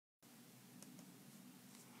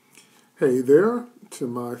Hey there to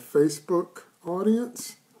my Facebook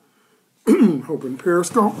audience. Hoping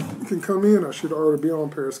Periscope can come in. I should already be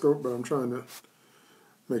on Periscope, but I'm trying to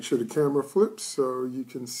make sure the camera flips so you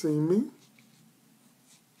can see me.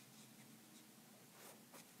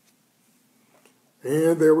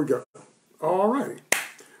 And there we go. All right.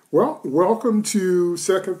 Well, welcome to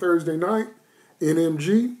Second Thursday Night,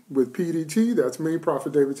 NMG with PDT. That's me,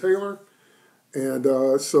 Prophet David Taylor. And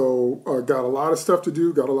so got a lot of stuff to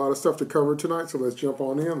do, got a lot of stuff to cover tonight, so let's jump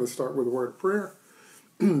on in. Let's start with a word of prayer.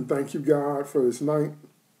 Thank you, God, for this night.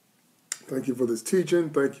 Thank you for this teaching.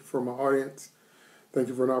 Thank you for my audience. Thank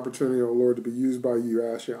you for an opportunity, oh Lord, to be used by you.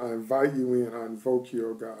 I ask you, I invite you in. I invoke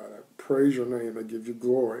you, oh God. I praise your name. I give you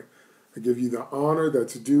glory. I give you the honor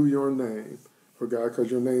that's due your name, oh God, because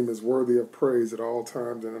your name is worthy of praise at all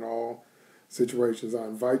times and in all situations. I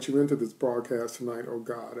invite you into this broadcast tonight, oh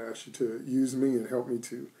God. I ask you to use me and help me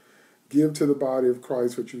to give to the body of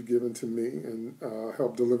Christ what you've given to me and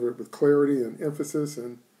help deliver it with clarity and emphasis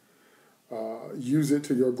and use it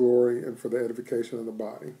to your glory and for the edification of the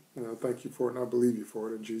body. And I thank you for it and I believe you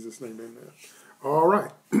for it. In Jesus' name, amen. All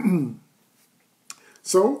right.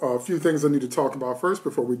 So a few things I need to talk about first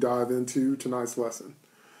before we dive into tonight's lesson.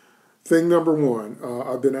 Thing number one,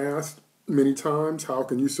 I've been asked many times, how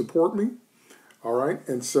can you support me? All right,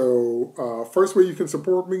 and so first way you can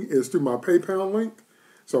support me is through my PayPal link.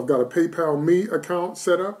 So I've got a PayPal Me account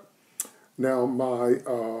set up. Now my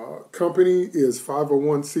company is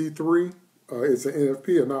 501c3. It's an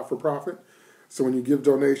NFP, a not-for-profit. So when you give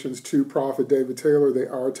donations to Prophet David Taylor, they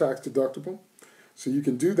are tax deductible. So you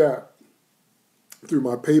can do that through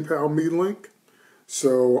my PayPal Me link.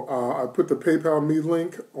 So I put the PayPal Me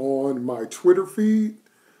link on my Twitter feed.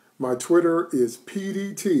 My Twitter is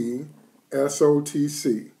PDT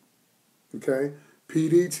SOTC, okay?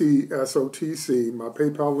 PDT SOTC. My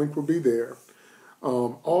PayPal link will be there.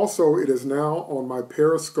 Also, it is now on my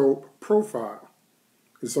Periscope profile.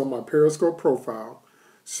 It's on my Periscope profile.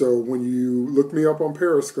 So when you look me up on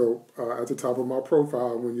Periscope, at the top of my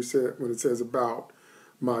profile, when it says about,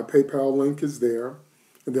 my PayPal link is there.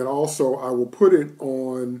 And then also, I will put it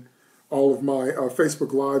on all of my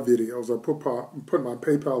Facebook Live videos. I'll put my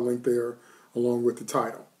PayPal link there along with the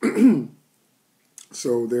title.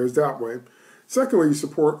 So there's that way. Second way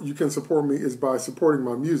you can support me is by supporting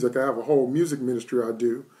my music. I have a whole music ministry I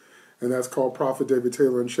do, and that's called Prophet David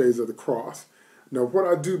Taylor and Shades of the Cross. Now, what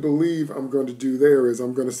I do believe I'm going to do there is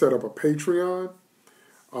I'm going to set up a Patreon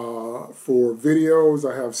for videos.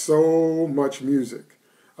 I have so much music.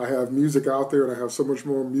 I have music out there, and I have so much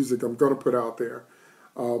more music I'm going to put out there.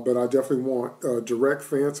 But I definitely want direct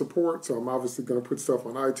fan support, so I'm obviously going to put stuff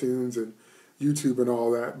on iTunes and YouTube and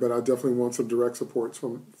all that, but I definitely want some direct support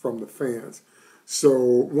from the fans. So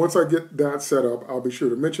once I get that set up, I'll be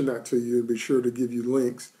sure to mention that to you and be sure to give you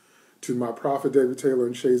links to my Prophet David Taylor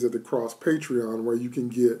and Shades of the Cross Patreon, where you can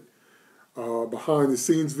get behind the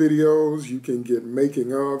scenes videos, you can get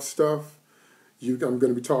making of stuff. I'm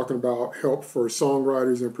going to be talking about help for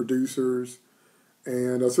songwriters and producers.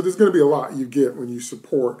 And so there's going to be a lot you get when you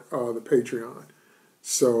support the Patreon.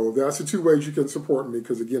 So that's the two ways you can support me,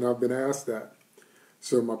 because again, I've been asked that.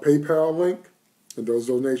 So my PayPal link, and those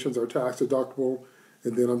donations are tax deductible,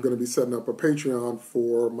 and then I'm going to be setting up a Patreon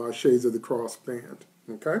for my Shades of the Cross band.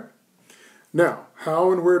 Okay? Now,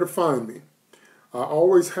 how and where to find me? I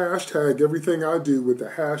always hashtag everything I do with the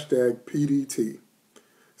hashtag PDT,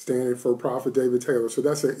 standing for Prophet David Taylor. So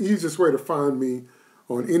that's the easiest way to find me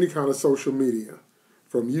on any kind of social media,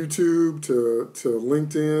 from YouTube to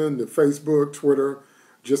LinkedIn to Facebook, Twitter.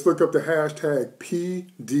 Just look up the hashtag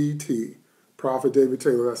PDT, Prophet David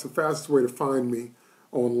Taylor. That's the fastest way to find me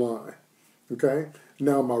online. Okay?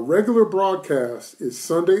 Now, my regular broadcast is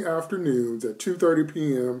Sunday afternoons at 2:30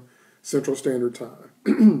 p.m. Central Standard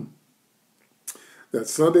Time.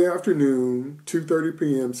 That's Sunday afternoon, 2:30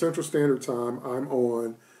 p.m. Central Standard Time. I'm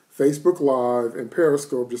on Facebook Live and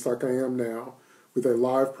Periscope, just like I am now, with a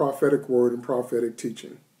live prophetic word and prophetic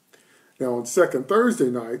teaching. Now, on second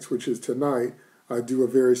Thursday nights, which is tonight, I do a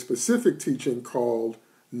very specific teaching called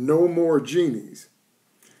No More Genies.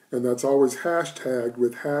 And that's always hashtagged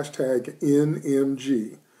with hashtag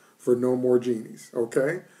NMG for No More Genies,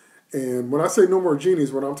 okay? And when I say no more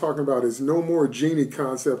genies, what I'm talking about is no more genie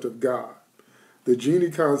concept of God. The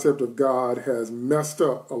genie concept of God has messed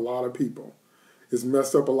up a lot of people. It's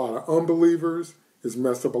messed up a lot of unbelievers. It's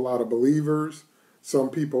messed up a lot of believers. Some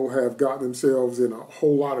people have gotten themselves in a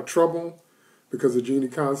whole lot of trouble because of genie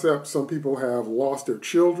concept. Some people have lost their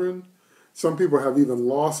children. Some people have even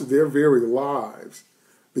lost their very lives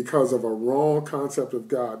because of a wrong concept of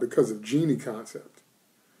God, because of genie concept,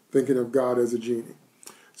 thinking of God as a genie.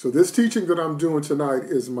 So this teaching that I'm doing tonight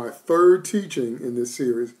is my third teaching in this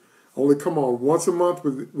series. I only come on once a month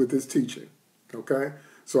with this teaching, okay?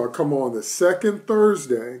 So I come on the second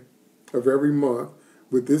Thursday of every month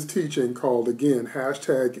with this teaching called, again,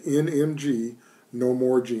 hashtag NMG, No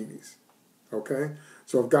More Genies, okay?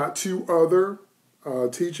 So I've got two other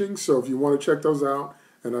teachings, so if you want to check those out,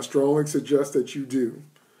 and I strongly suggest that you do,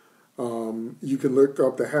 you can look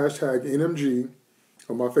up the hashtag NMG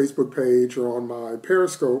on my Facebook page or on my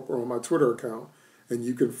Periscope or on my Twitter account, and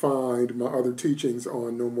you can find my other teachings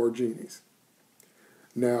on No More Genies.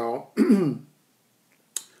 Now,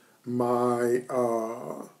 my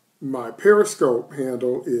Periscope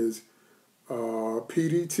handle is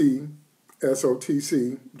PDTSOTC,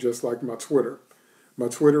 just like my Twitter. My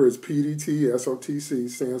Twitter is PDTSOTC,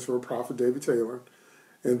 stands for Prophet David Taylor.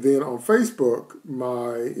 And then on Facebook,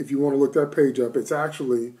 if you want to look that page up, it's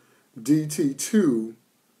actually DT2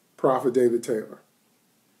 Prophet David Taylor.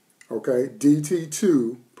 Okay,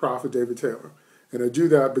 DT2 Prophet David Taylor. And I do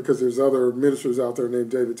that because there's other ministers out there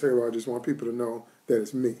named David Taylor. I just want people to know that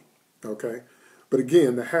it's me. Okay, but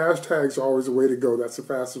again, the hashtag's always the way to go. That's the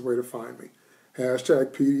fastest way to find me.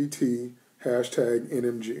 Hashtag PDT, hashtag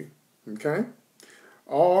NMG. Okay?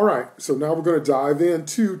 All right, so now we're going to dive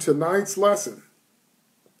into tonight's lesson.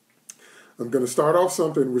 I'm going to start off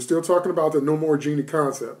something. We're still talking about the No More Genie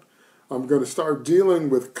concept. I'm going to start dealing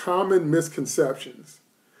with common misconceptions.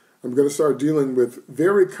 I'm going to start dealing with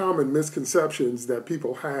very common misconceptions that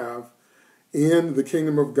people have in the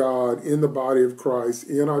kingdom of God, in the body of Christ,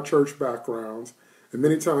 in our church backgrounds, and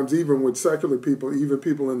many times even with secular people, even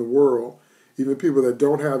people in the world, even people that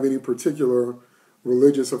don't have any particular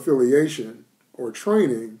religious affiliation or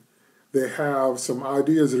training, they have some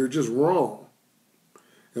ideas that are just wrong.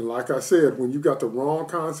 And like I said, when you got the wrong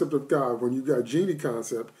concept of God, when you got genie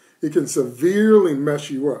concept, it can severely mess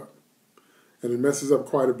you up. And it messes up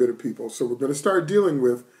quite a bit of people. So we're going to start dealing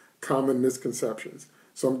with common misconceptions.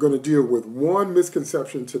 So I'm going to deal with one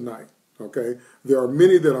misconception tonight, okay? There are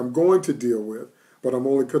many that I'm going to deal with, but I'm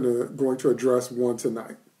only going to address one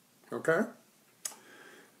tonight, okay?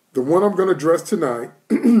 The one I'm going to address tonight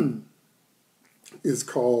is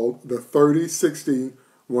called the 30, 60,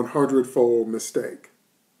 100-fold mistake.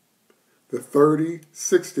 The 30,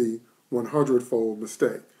 60, 100-fold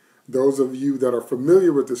mistake. Those of you that are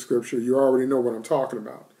familiar with the scripture, you already know what I'm talking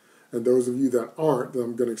about. And those of you that aren't, then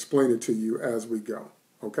I'm going to explain it to you as we go.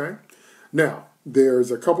 Okay? Now, there's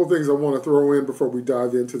a couple things I want to throw in before we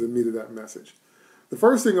dive into the meat of that message. The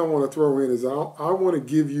first thing I want to throw in is I want to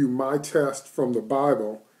give you my test from the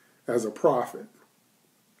Bible as a prophet.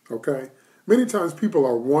 Okay? Many times people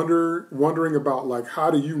are wondering about, like, how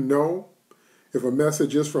do you know if a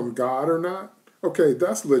message is from God or not? Okay,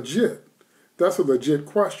 that's legit. That's a legit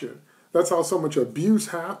question. That's how so much abuse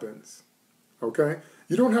happens. Okay?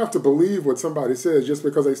 You don't have to believe what somebody says just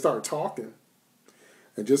because they start talking.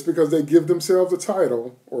 And just because they give themselves a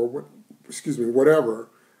title or, whatever,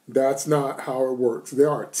 that's not how it works. There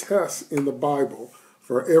are tests in the Bible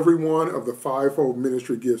for every one of the fivefold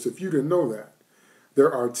ministry gifts. If you didn't know that,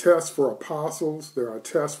 there are tests for apostles, there are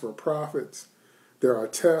tests for prophets, there are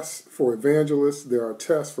tests for evangelists, there are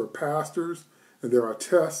tests for pastors, and there are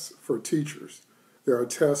tests for teachers. There are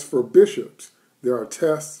tests for bishops. There are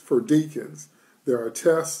tests for deacons. There are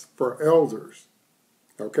tests for elders.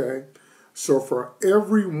 Okay? So for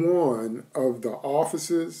every one of the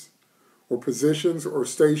offices or positions or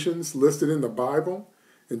stations listed in the Bible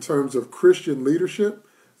in terms of Christian leadership,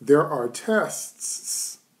 there are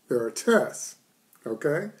tests. There are tests.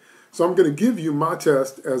 Okay? So I'm going to give you my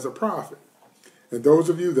test as a prophet. And those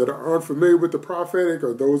of you that are unfamiliar with the prophetic,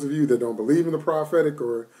 or those of you that don't believe in the prophetic,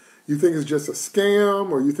 or you think it's just a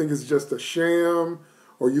scam, or you think it's just a sham,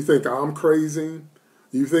 or you think I'm crazy,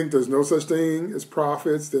 you think there's no such thing as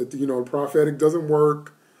prophets, that, the prophetic doesn't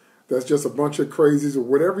work, that's just a bunch of crazies, or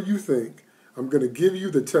whatever you think, I'm going to give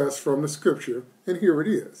you the test from the scripture, and here it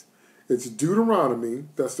is. It's Deuteronomy,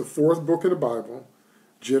 that's the fourth book in the Bible,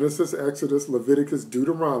 Genesis, Exodus, Leviticus,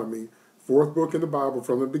 Deuteronomy, fourth book in the Bible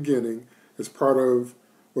from the beginning. It's part of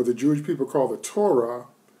what the Jewish people call the Torah,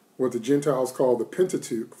 what the Gentiles call the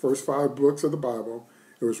Pentateuch, first 5 books of the Bible.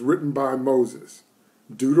 It was written by Moses.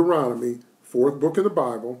 Deuteronomy, fourth book in the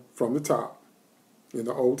Bible, from the top, in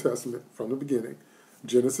the Old Testament, from the beginning.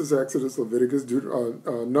 Genesis, Exodus, Leviticus,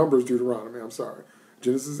 Numbers, Deuteronomy,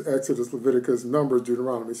 Genesis, Exodus, Leviticus, Numbers,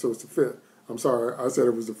 Deuteronomy, so it's the 5th. I'm sorry, I said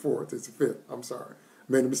it was the 4th. It's the 5th. I'm sorry.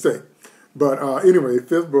 Made a mistake. But anyway,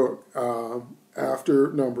 5th book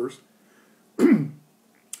after Numbers.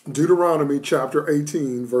 Deuteronomy chapter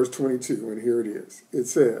 18, verse 22, and here it is. It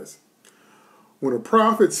says, When a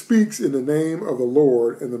prophet speaks in the name of the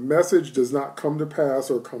Lord and the message does not come to pass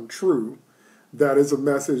or come true, that is a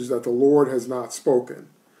message that the Lord has not spoken.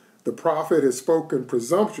 The prophet has spoken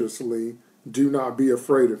presumptuously. Do not be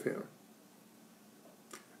afraid of him.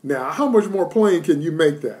 Now, how much more plain can you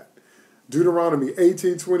make that? Deuteronomy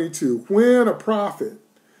 18:22. When a prophet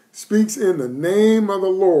speaks in the name of the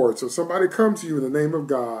Lord, so somebody comes to you in the name of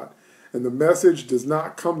God, and the message does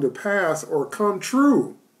not come to pass or come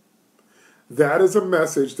true, that is a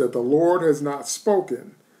message that the Lord has not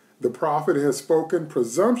spoken. The prophet has spoken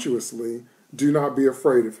presumptuously. Do not be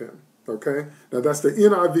afraid of him. Okay? Now that's the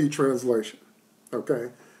NIV translation.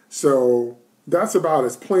 Okay? So that's about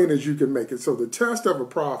as plain as you can make it. So the test of a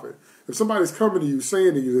prophet, if somebody's coming to you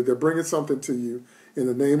saying to you that they're bringing something to you in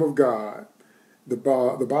the name of God, the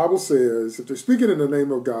Bible says if they're speaking in the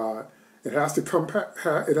name of God, it has to come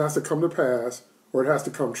to pass or it has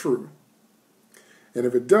to come true. And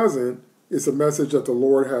if it doesn't, it's a message that the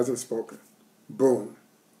Lord hasn't spoken. Boom.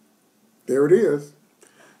 There it is.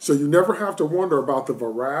 So you never have to wonder about the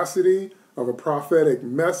veracity of a prophetic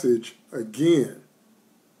message again.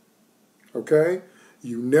 Okay?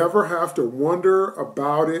 You never have to wonder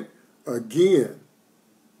about it again.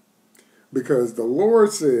 Because the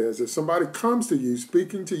Lord says if somebody comes to you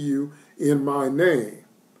speaking to you in my name,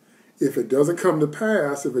 if it doesn't come to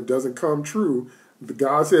pass, if it doesn't come true,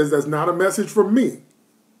 God says that's not a message from me.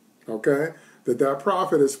 Okay? That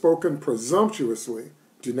prophet has spoken presumptuously.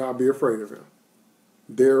 Do not be afraid of him.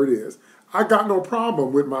 There it is. I got no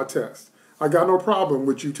problem with my test. I got no problem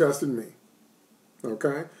with you testing me.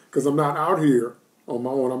 Okay? Because I'm not out here on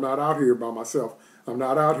my own. I'm not out here by myself. I'm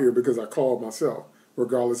not out here because I called myself,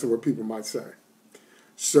 regardless of what people might say.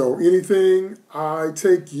 So anything I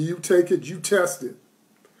take, you take it, you test it.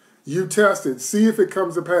 You test it. See if it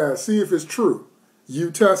comes to pass. See if it's true.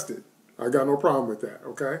 You test it. I got no problem with that,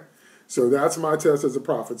 okay? So that's my test as a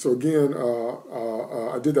prophet. So again,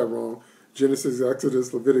 I did that wrong. Genesis,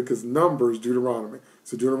 Exodus, Leviticus, Numbers, Deuteronomy.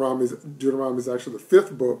 So Deuteronomy is actually the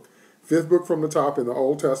fifth book from the top in the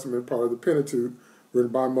Old Testament, part of the Pentateuch,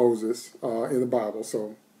 written by Moses in the Bible.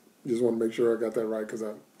 So just want to make sure I got that right because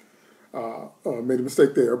I made a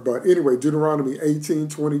mistake there. But anyway, Deuteronomy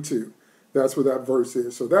 18:22. That's where that verse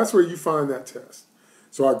is. So that's where you find that test.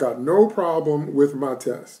 So I got no problem with my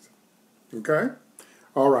test. Okay?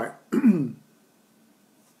 All right.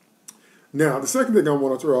 Now, the second thing I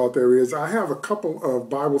want to throw out there is I have a couple of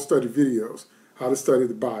Bible study videos, how to study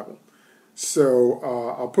the Bible. So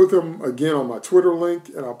I'll put them again on my Twitter link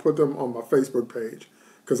and I'll put them on my Facebook page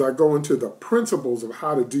because I go into the principles of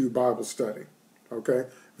how to do Bible study. Okay?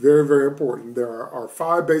 Very, very important. There are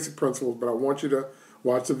 5 basic principles, but I want you to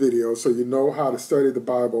watch the video so you know how to study the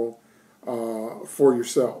Bible for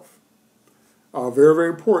yourself. Very, very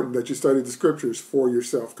important that you study the scriptures for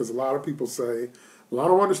yourself because a lot of people say, well, I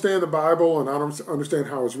don't understand the Bible and I don't understand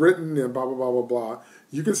how it's written and blah, blah, blah, blah, blah.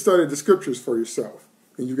 You can study the scriptures for yourself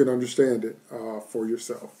and you can understand it for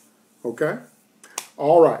yourself. Okay?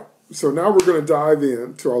 All right. So now we're going to dive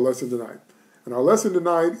into our lesson tonight. And our lesson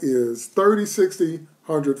tonight is 30, 60,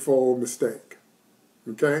 100-fold mistake.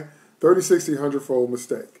 Okay? 30, 60, 100-fold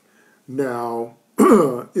mistake. Now,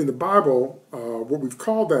 in the Bible, what we've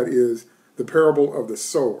called that is the parable of the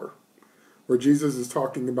sower, where Jesus is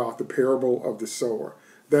talking about the parable of the sower.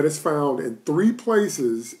 That is found in 3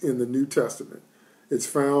 places in the New Testament. It's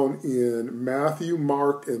found in Matthew,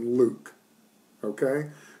 Mark, and Luke. Okay?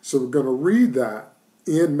 So we're going to read that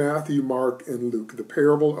in Matthew, Mark, and Luke, the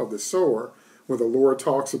parable of the sower, where the Lord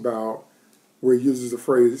talks about, where he uses the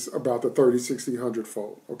phrase about the 30, 60,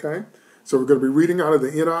 100-fold. Okay? So we're going to be reading out of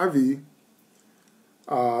the NIV.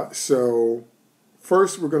 So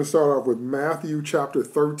first we're going to start off with Matthew chapter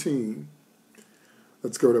 13.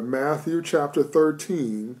 Let's go to Matthew chapter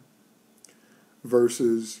 13,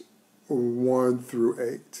 verses 1 through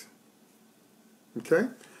 8. Okay?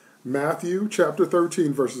 Matthew chapter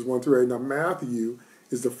 13, verses 1 through 8. Now, Matthew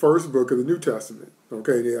is the first book of the New Testament.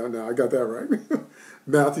 Okay, yeah, now I got that right.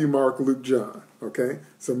 Matthew, Mark, Luke, John. Okay?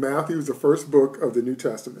 So Matthew is the first book of the New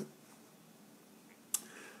Testament.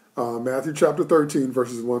 Matthew chapter 13,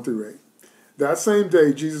 verses 1 through 8. That same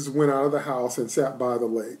day, Jesus went out of the house and sat by the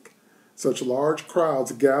lake. Such large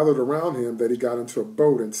crowds gathered around him that he got into a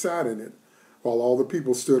boat and sat in it, while all the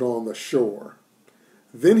people stood on the shore.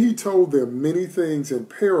 Then he told them many things in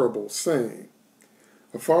parables, saying,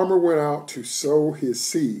 a farmer went out to sow his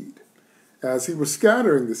seed. As he was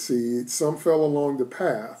scattering the seed, some fell along the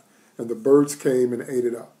path, and the birds came and ate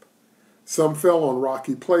it up. Some fell on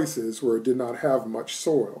rocky places where it did not have much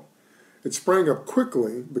soil. It sprang up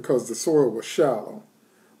quickly because the soil was shallow.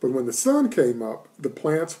 But when the sun came up, the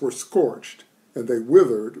plants were scorched, and they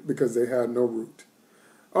withered because they had no root.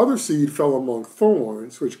 Other seed fell among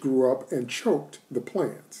thorns, which grew up and choked the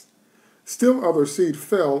plants. Still other seed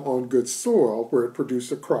fell on good soil, where it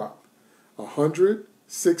produced a crop, 100,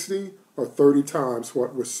 60, or 30 times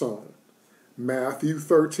what was sown. Matthew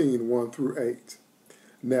 13, 1 through 8.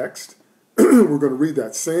 Next, we're going to read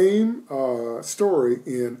that same story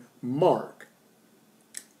in Mark,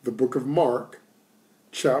 the book of Mark,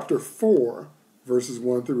 chapter 4, verses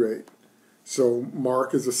 1 through 8. So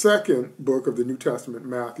Mark is the second book of the New Testament,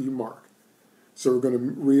 Matthew, Mark. So we're going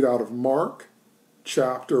to read out of Mark,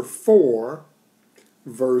 chapter 4,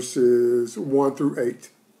 verses 1 through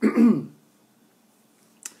 8.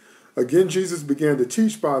 Again, Jesus began to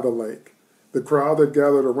teach by the lake. The crowd that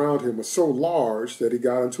gathered around him was so large that he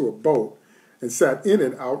got into a boat and sat in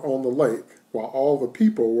it out on the lake, while all the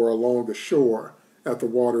people were along the shore at the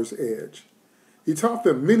water's edge. He taught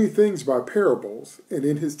them many things by parables, and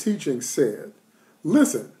in his teaching said,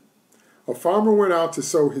 "Listen, a farmer went out to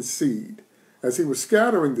sow his seed. As he was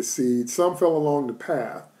scattering the seed, some fell along the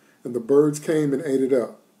path, and the birds came and ate it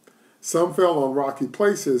up. Some fell on rocky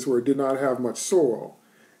places where it did not have much soil.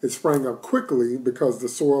 It sprang up quickly because the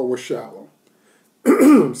soil was shallow."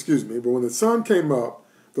 Excuse me, but when the sun came up,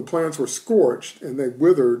 the plants were scorched, and they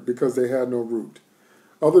withered because they had no root.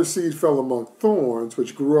 Other seed fell among thorns,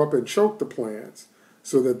 which grew up and choked the plants,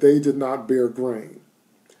 so that they did not bear grain.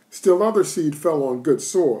 Still other seed fell on good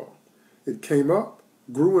soil. It came up,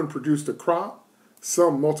 grew and produced a crop,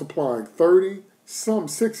 some multiplying 30, some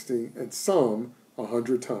 60, and some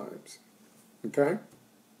 100 times. Okay?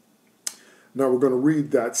 Now we're going to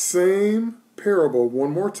read that same parable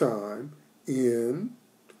one more time in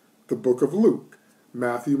the book of Luke.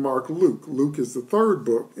 Matthew, Mark, Luke. Luke is the third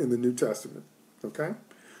book in the New Testament. Okay?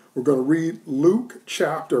 We're going to read Luke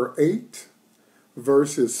chapter 8,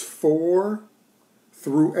 verses 4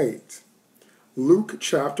 through 8. Luke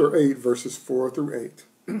chapter 8, verses 4 through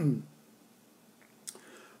 8.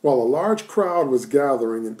 While a large crowd was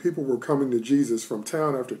gathering and people were coming to Jesus from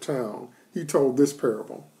town after town, he told this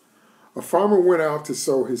parable. A farmer went out to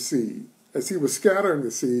sow his seed. As he was scattering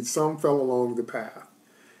the seed, some fell along the path.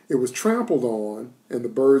 It was trampled on, and the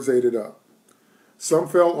birds ate it up. Some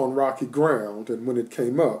fell on rocky ground, and when it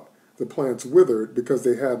came up, the plants withered because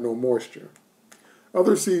they had no moisture.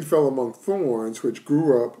 Other seed fell among thorns, which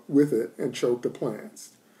grew up with it and choked the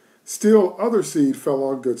plants. Still other seed fell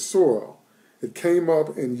on good soil. It came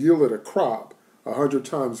up and yielded a crop 100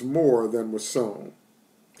 times more than was sown.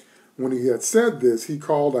 When he had said this, he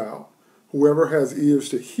called out, "Whoever has ears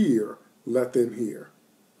to hear, let them hear."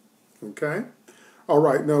 Okay? All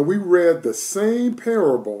right, now we read the same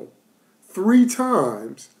parable 3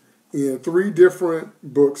 times in 3 different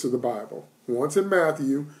books of the Bible. Once in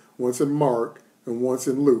Matthew, once in Mark, and once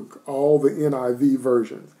in Luke, all the NIV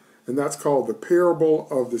versions. And that's called the parable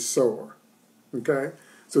of the sower. Okay?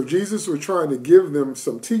 So Jesus was trying to give them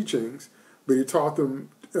some teachings, but he taught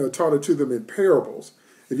it to them in parables.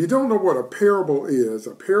 If you don't know what a parable is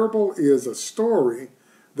a story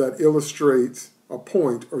that illustrates a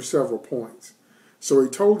point or several points. So he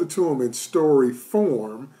told it to them in story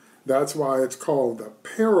form. That's why it's called the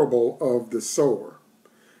parable of the sower.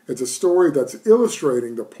 It's a story that's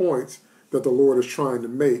illustrating the points that the Lord is trying to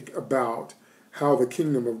make about how the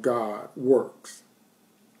kingdom of God works.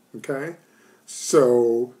 Okay?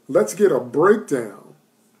 So let's get a breakdown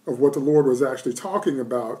of what the Lord was actually talking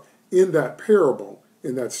about in that parable,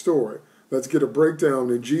 in that story. Let's get a breakdown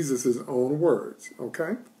in Jesus' own words.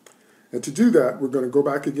 Okay? And to do that, we're going to go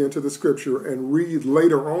back again to the scripture and read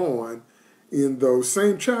later on in those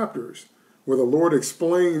same chapters where the Lord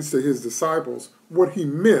explains to his disciples what he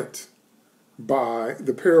meant by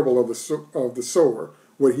the parable of the sower,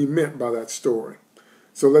 what he meant by that story.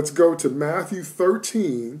 So let's go to Matthew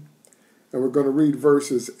 13, and we're going to read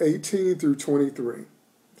verses 18 through 23.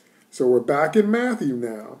 So we're back in Matthew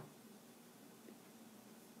now.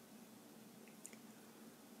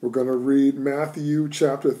 We're going to read Matthew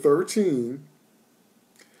chapter 13,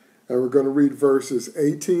 and we're going to read verses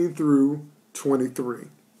 18 through 23.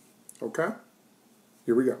 Okay?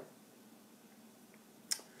 Here we go.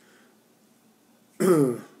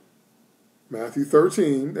 Matthew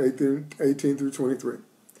 13, 18 through 23.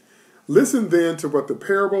 Listen then to what the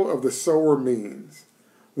parable of the sower means.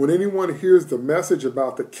 When anyone hears the message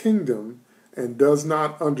about the kingdom and does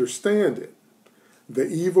not understand it, the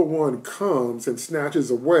evil one comes and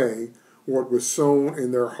snatches away what was sown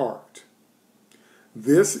in their heart.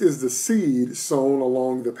 This is the seed sown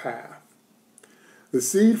along the path. The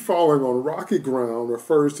seed falling on rocky ground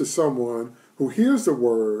refers to someone who hears the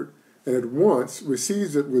word and at once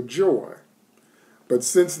receives it with joy. But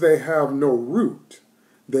since they have no root,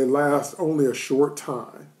 they last only a short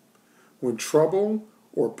time. When trouble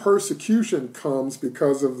or persecution comes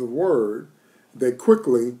because of the word, they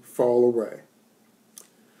quickly fall away.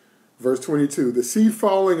 Verse 22, the seed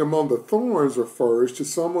falling among the thorns refers to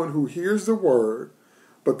someone who hears the word,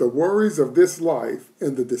 but the worries of this life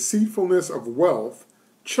and the deceitfulness of wealth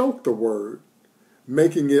choke the word,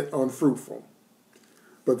 making it unfruitful.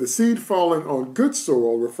 But the seed falling on good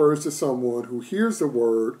soil refers to someone who hears the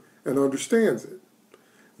word and understands it.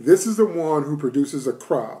 This is the one who produces a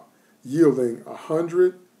crop yielding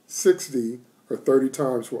 100, 60, or 30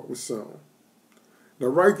 times what was sown. Now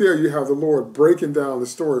right there you have the Lord breaking down the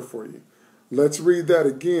story for you. Let's read that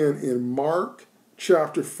again in Mark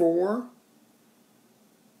chapter 4.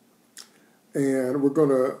 And we're going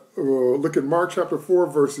to look at Mark chapter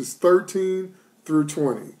 4 verses 13 through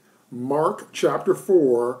 20. Mark chapter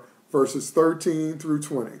 4 verses 13 through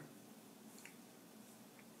 20.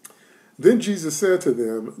 Then Jesus said to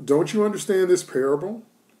them, don't you understand this parable?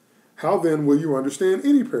 How then will you understand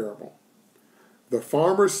any parable? The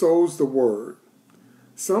farmer sows the word.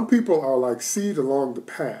 Some people are like seed along the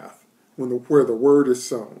path where the word is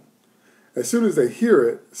sown. As soon as they hear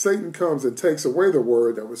it, Satan comes and takes away the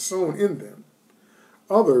word that was sown in them.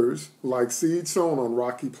 Others, like seed sown on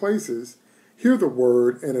rocky places, hear the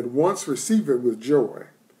word and at once receive it with joy.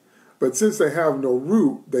 But since they have no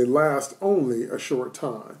root, they last only a short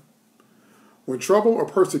time. When trouble or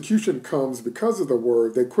persecution comes because of the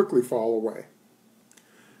word, they quickly fall away.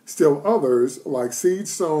 Still others, like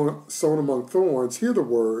seeds sown among thorns, hear the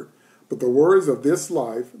word, but the worries of this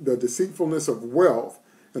life, the deceitfulness of wealth,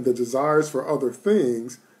 and the desires for other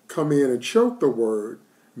things come in and choke the word,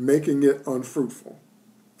 making it unfruitful.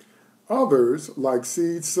 Others, like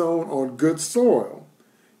seeds sown on good soil,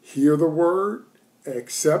 hear the word,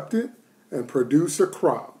 accept it, and produce a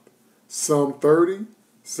crop, some 30,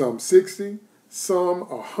 some 60, some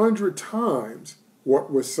 100 times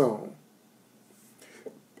what was sown.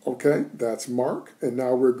 Okay, that's Mark, and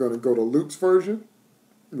now we're going to go to Luke's version.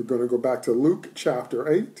 We're going to go back to Luke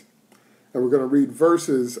chapter 8, and we're going to read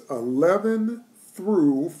verses 11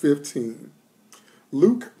 through 15.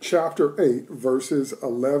 Luke chapter 8, verses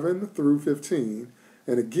 11 through 15,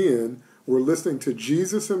 and again, we're listening to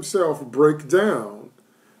Jesus himself break down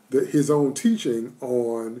his own teaching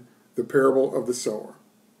on the parable of the sower.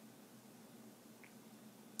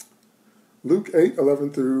 Luke 8,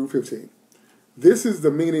 11 through 15. This is the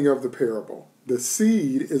meaning of the parable. The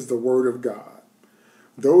seed is the word of God.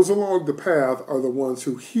 Those along the path are the ones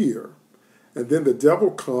who hear, and then the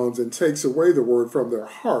devil comes and takes away the word from their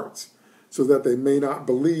hearts so that they may not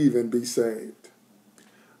believe and be saved.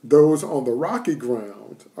 Those on the rocky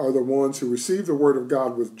ground are the ones who receive the word of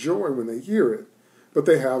God with joy when they hear it, but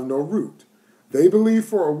they have no root. They believe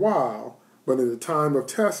for a while, but in the time of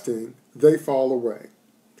testing, they fall away.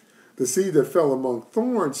 The seed that fell among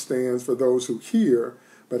thorns stands for those who hear,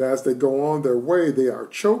 but as they go on their way, they are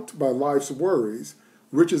choked by life's worries,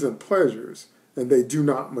 riches and pleasures, and they do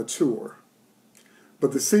not mature.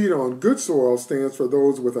 But the seed on good soil stands for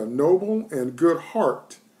those with a noble and good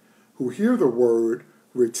heart, who hear the word,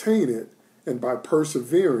 retain it, and by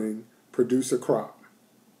persevering, produce a crop.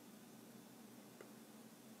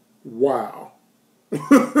 Wow.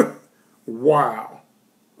 Wow.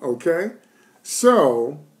 Okay?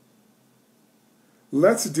 So,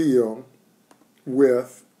 let's deal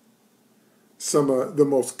with some of the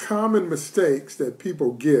most common mistakes that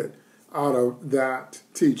people get out of that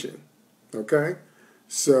teaching. Okay?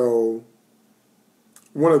 So,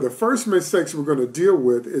 one of the first mistakes we're going to deal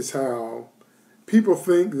with is how people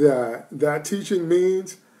think that that teaching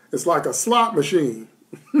means it's like a slot machine.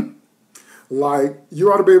 Like,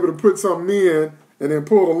 you ought to be able to put something in and then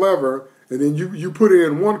pull the lever, and then you put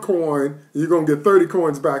in one coin, and you're going to get 30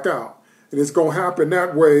 coins back out. And it's going to happen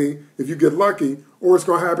that way if you get lucky, or it's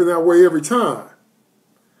going to happen that way every time.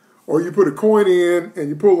 Or you put a coin in and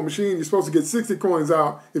you pull the machine, you're supposed to get 60 coins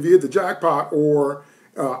out if you hit the jackpot. Or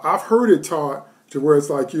I've heard it taught to where it's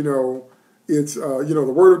like, it's,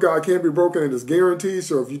 the word of God can't be broken and it's guaranteed.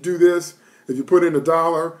 So if you do this, if you put in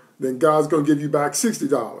 $1, then God's going to give you back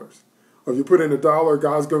 $60. Or if you put in $1,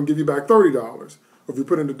 God's going to give you back $30. Or if you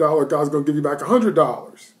put in $1, God's going to give you back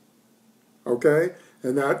 $100. Okay?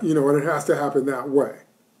 And that, and it has to happen that way.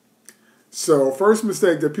 So first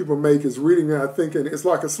mistake that people make is reading that thinking it's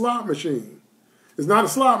like a slot machine. It's not a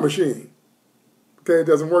slot machine. Okay? It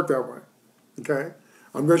doesn't work that way. Okay?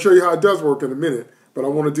 I'm going to show you how it does work in a minute, but I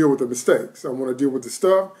want to deal with the mistakes. I want to deal with the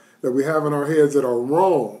stuff that we have in our heads that are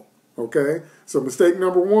wrong. Okay? So mistake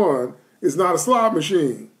number one is not a slot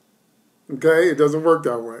machine. Okay? It doesn't work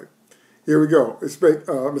that way. Here we go.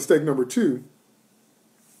 Mistake number two.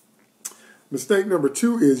 Mistake number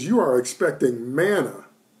 2 is you are expecting manna.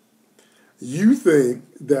 You think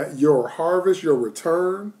that your harvest, your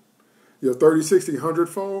return, your 30, 60,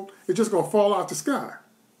 100-fold, it's just going to fall out the sky.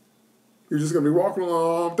 You're just going to be walking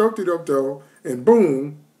along, do-do-do-do, and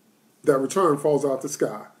boom, that return falls out the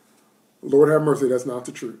sky. Lord have mercy, that's not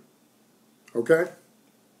the truth. Okay?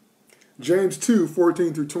 James 2,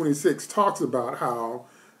 14 through 26 talks about how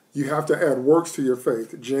you have to add works to your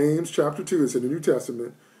faith. James chapter 2 is in the New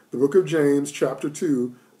Testament. The book of James chapter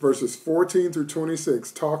 2, verses 14 through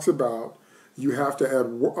 26 talks about you have to add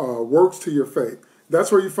works to your faith.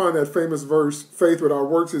 That's where you find that famous verse, faith without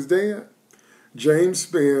works is dead. James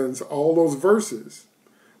spends all those verses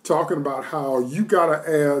talking about how you got to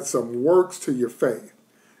add some works to your faith.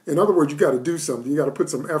 In other words, you got to do something. You got to put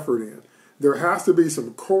some effort in. There has to be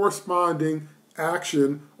some corresponding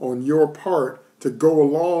action on your part to go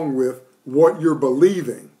along with what you're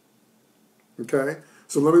believing. Okay?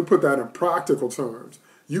 So let me put that in practical terms.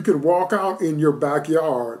 You can walk out in your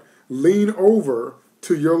backyard, lean over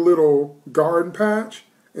to your little garden patch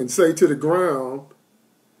and say to the ground,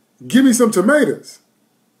 give me some tomatoes.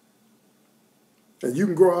 And you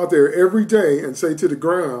can go out there every day and say to the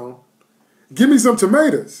ground, give me some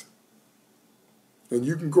tomatoes. And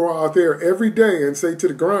you can go out there every day and say to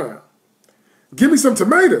the ground, give me some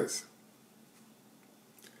tomatoes.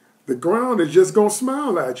 The ground is just going to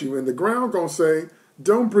smile at you, and the ground going to say,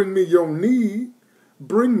 don't bring me your need,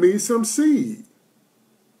 bring me some seed.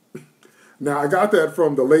 Now, I got that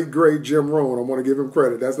from the late, great Jim Rohn. I want to give him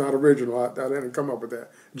credit. That's not original. I didn't come up with that.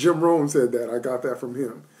 Jim Rohn said that. I got that from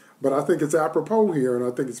him. But I think it's apropos here, and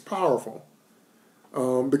I think it's powerful.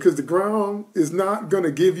 Because the ground is not going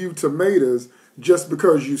to give you tomatoes just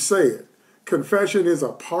because you say it. Confession is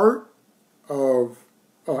a part of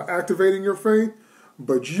activating your faith,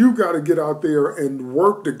 but you got to get out there and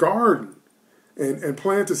work the garden and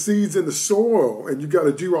plant the seeds in the soil, and you got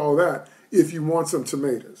to do all that if you want some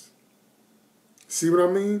tomatoes. See what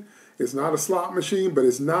I mean? It's not a slot machine, but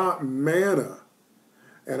it's not manna.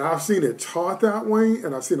 And I've seen it taught that way,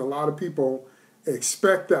 and I've seen a lot of people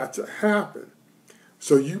expect that to happen.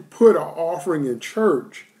 So you put an offering in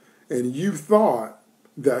church, and you thought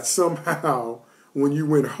that somehow when you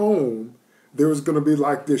went home, there was going to be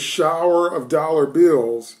like this shower of dollar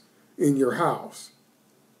bills in your house.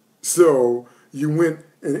 So you went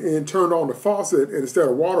and turned on the faucet, and instead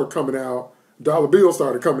of water coming out, dollar bills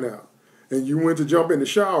started coming out. And you went to jump in the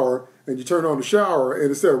shower, and you turned on the shower, and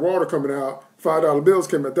instead of water coming out, $5 bills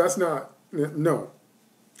came out. That's not, no.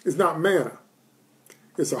 It's not manna.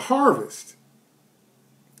 It's a harvest.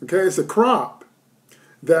 Okay, it's a crop.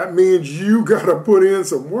 That means you got to put in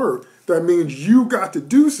some work. That means you got to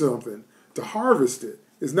do something to harvest it.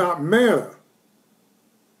 It's not manna.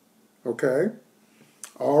 Okay?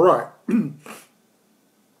 All right.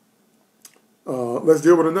 Let's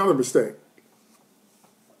deal with another mistake.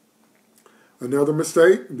 Another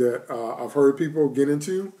mistake that I've heard people get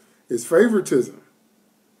into is favoritism.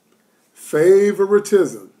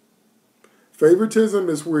 Favoritism. Favoritism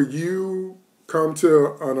is where you come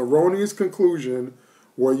to an erroneous conclusion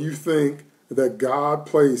where you think that God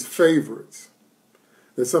plays favorites,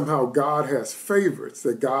 that somehow God has favorites,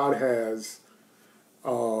 that God has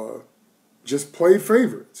just played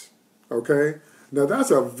favorites, okay? Now,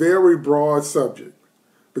 that's a very broad subject,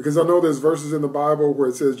 because I know there's verses in the Bible where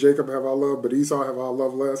it says, Jacob have I loved, but Esau have I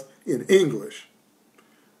loved less, in English.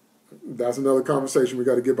 That's another conversation. We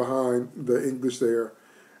got to get behind the English there.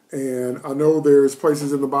 And I know there's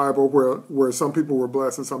places in the Bible where some people were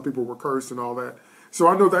blessed and some people were cursed and all that. So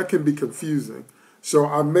I know that can be confusing. So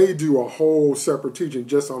I may do a whole separate teaching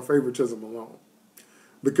just on favoritism alone,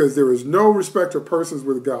 because there is no respect of persons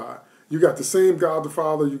with God. You got the same God the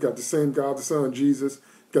Father. You got the same God the Son, Jesus.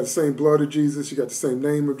 You got the same blood of Jesus. You got the same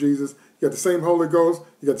name of Jesus. You got the same Holy Ghost.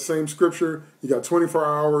 You got the same Scripture. You got 24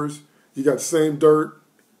 hours. You got the same dirt.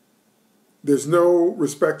 There's no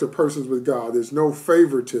respect of persons with God. There's no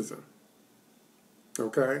favoritism.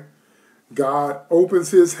 Okay? God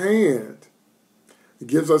opens his hand. He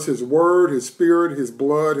gives us his word, his spirit, his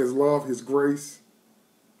blood, his love, his grace.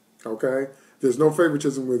 Okay? There's no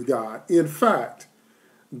favoritism with God. In fact,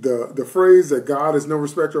 the phrase that God is no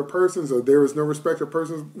respecter of persons, or there is no respect of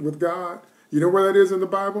persons with God, you know where that is in the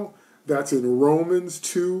Bible? That's in Romans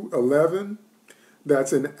 2:11.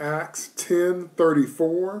 That's in Acts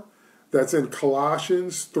 10:34. That's in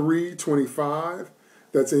Colossians 3:25.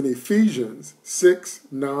 That's in Ephesians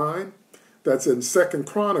 6:9. That's in 2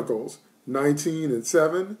 Chronicles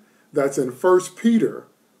 19:7. That's in 1 Peter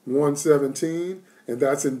 1:17. And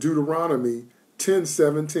that's in Deuteronomy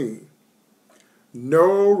 10:17.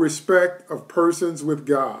 No respect of persons with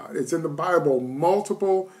God. It's in the Bible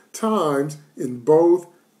multiple times in both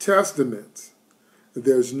testaments.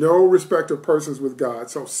 There's no respect of persons with God.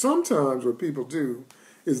 So sometimes what people do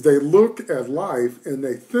is they look at life and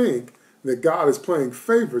they think that God is playing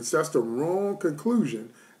favorites. That's the wrong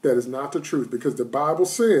conclusion. That is not the truth, because the Bible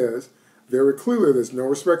says very clearly there's no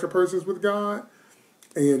respect of persons with God,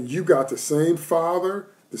 and you got the same Father,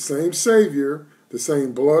 the same Savior, the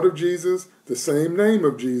same blood of Jesus, the same name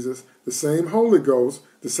of Jesus, the same Holy Ghost,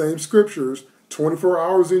 the same scriptures, 24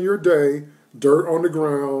 hours in your day, dirt on the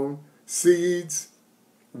ground, seeds,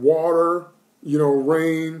 water,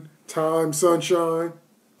 rain, time, sunshine.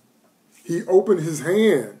 He opened his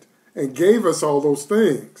hand and gave us all those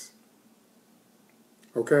things.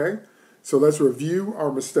 Okay? So let's review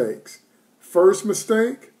our mistakes. First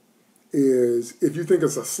mistake is if you think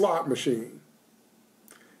it's a slot machine.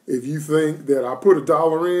 If you think that I put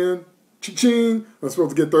 $1 in, cha-ching, I'm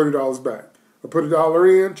supposed to get $30 back. I put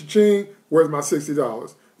 $1 in, cha-ching, where's my $60?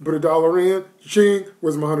 I put $1 in, cha-ching,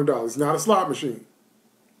 where's my $100? It's not a slot machine.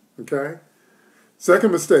 Okay?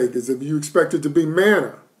 Second mistake is if you expect it to be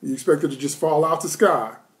manna. You expect it to just fall out the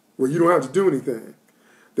sky where you don't have to do anything.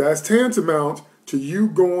 That's tantamount to you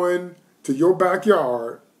going to your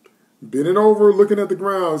backyard, bending over, looking at the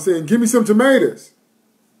ground, saying, give me some tomatoes.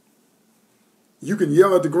 You can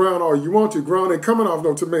yell at the ground all you want to. Ground ain't coming off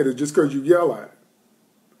no tomatoes just because you yell at it.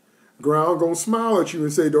 Ground going to smile at you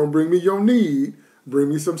and say, don't bring me your need, bring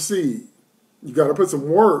me some seed. You got to put some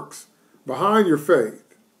works behind your faith.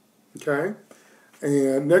 Okay?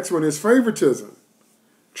 And next one is favoritism.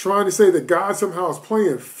 Trying to say that God somehow is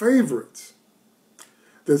playing favorites.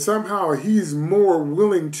 That somehow he's more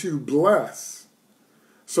willing to bless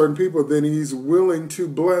certain people than he's willing to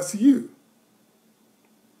bless you.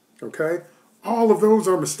 Okay? All of those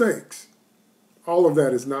are mistakes. All of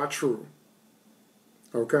that is not true.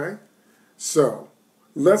 Okay? So,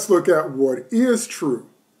 let's look at what is true.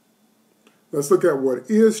 Let's look at what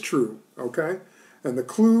is true. Okay? And the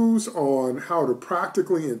clues on how to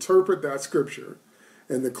practically interpret that scripture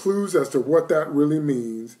and the clues as to what that really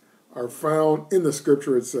means are found in the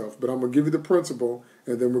scripture itself. But I'm going to give you the principle,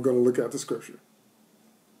 and then we're going to look at the scripture.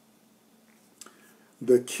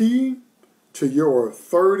 The key to your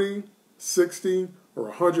 30, 60,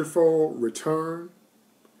 or 100-fold return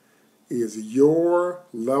is your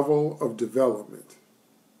level of development.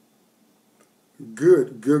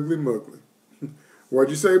 Good, googly muggly. What'd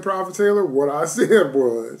you say, Prophet Taylor? What I said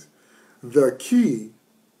was the key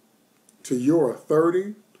to your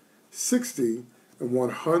 30, 60, and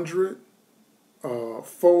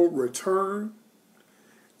 100-fold return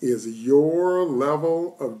is your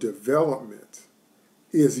level of development.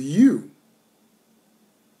 Is you.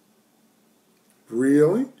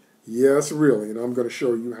 Really? Yes, really. And I'm going to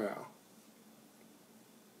show you how.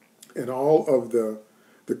 And all of the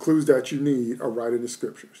clues that you need are right in the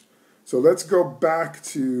scriptures. So let's go back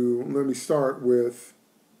to, let me start with,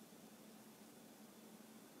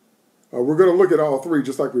 we're going to look at all three,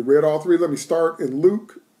 just like we read all three. Let me start in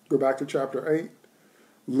Luke, go back to chapter 8.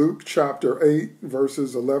 Luke chapter 8,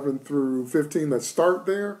 verses 11 through 15. Let's start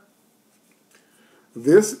there.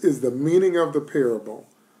 This is the meaning of the parable.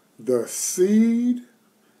 The seed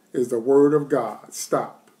is the word of God.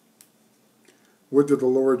 Stop. What did the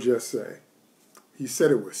Lord just say? He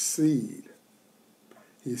said it was seed.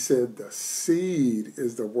 He said the seed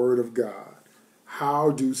is the word of God.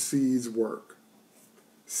 How do seeds work?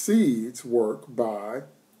 Seeds work by,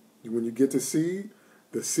 when you get the seed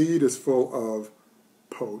is full of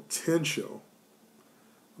potential,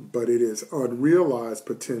 but it is unrealized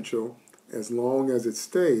potential as long as it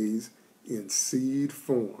stays in seed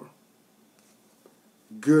form.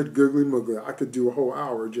 Good, googly muggly. I could do a whole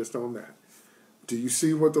hour just on that. Do you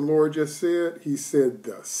see what the Lord just said? He said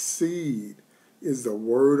the seed is the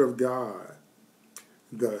word of God.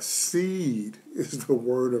 The seed is the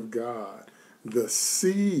word of God. The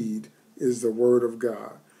seed is the word of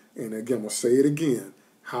God. And again, we'll say it again.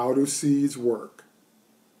 How do seeds work?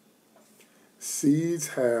 Seeds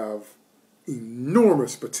have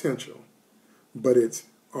enormous potential, but it's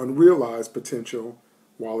unrealized potential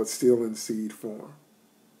while it's still in seed form.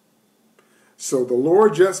 So the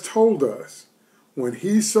Lord just told us, when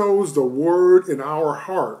he sows the word in our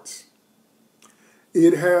hearts,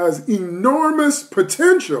 it has enormous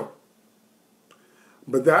potential,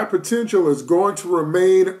 but that potential is going to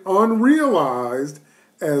remain unrealized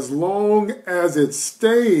as long as it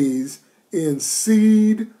stays in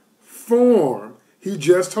seed form. He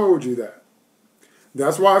just told you that.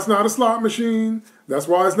 That's why it's not a slot machine. That's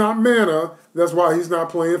why it's not manna. That's why he's not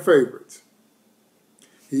playing favorites.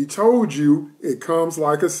 He told you it comes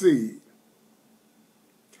like a seed.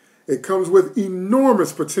 It comes with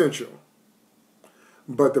enormous potential.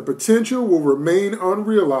 But the potential will remain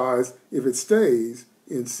unrealized if it stays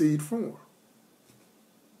in seed form.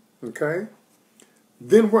 Okay?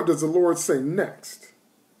 Then what does the Lord say next?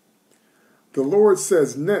 The Lord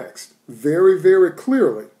says next, very, very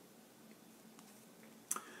clearly,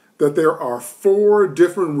 that there are 4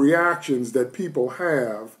 different reactions that people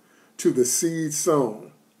have to the seed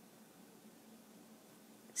sown.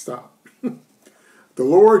 Stop. The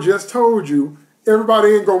Lord just told you everybody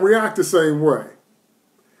ain't going to react the same way.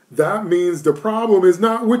 That means the problem is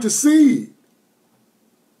not with the seed.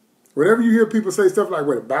 Whenever you hear people say stuff like,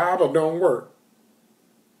 well, the Bible don't work.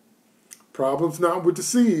 Problem's not with the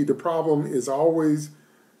seed. The problem is always,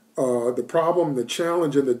 the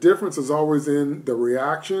challenge, and the difference is always in the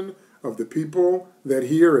reaction of the people that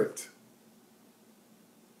hear it.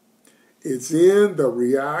 It's in the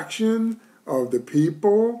reaction of the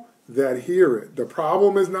people that hear it. The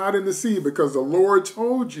problem is not in the seed, because the Lord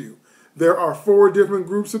told you there are 4 different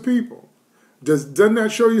groups of people. Doesn't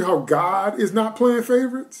that show you how God is not playing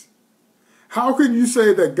favorites? How can you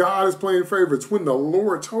say that God is playing favorites when the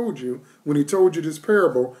Lord told you, when he told you this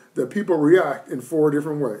parable, that people react in 4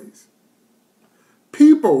 different ways?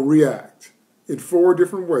 People react in 4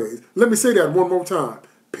 different ways. Let me say that one more time.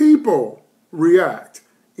 People react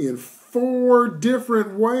in 4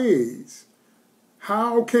 different ways.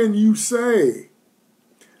 How can you say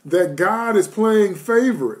that God is playing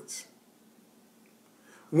favorites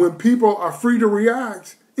when people are free to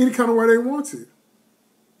react any kind of way they want to?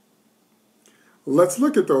 Let's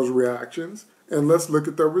look at those reactions and let's look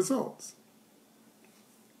at their results.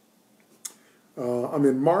 I'm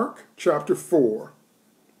in Mark chapter 4,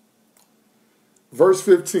 verse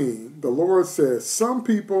 15. The Lord says, some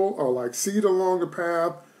people are like seed along the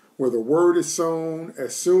path where the word is sown.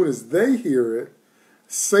 As soon as they hear it,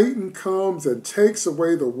 Satan comes and takes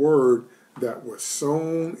away the word that was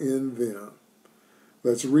sown in them.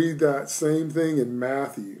 Let's read that same thing in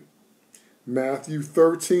Matthew. Matthew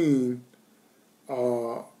 13.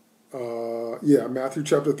 Matthew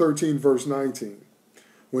chapter 13, verse 19.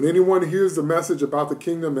 When anyone hears the message about the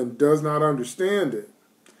kingdom and does not understand it,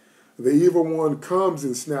 the evil one comes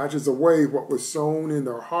and snatches away what was sown in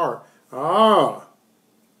their heart.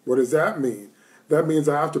 What does that mean? That means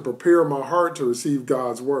I have to prepare my heart to receive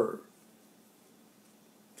God's word.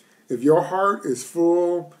 If your heart is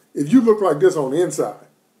full, if you look like this on the inside,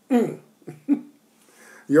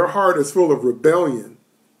 your heart is full of rebellion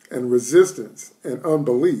and resistance and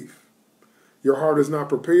unbelief, your heart is not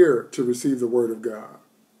prepared to receive the word of God.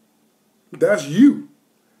 That's you.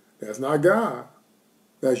 That's not God.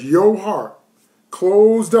 That's your heart,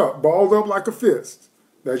 closed up, balled up like a fist.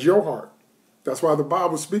 That's your heart. That's why the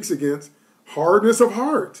Bible speaks against hardness of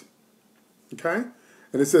heart. Okay?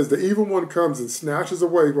 And it says the evil one comes and snatches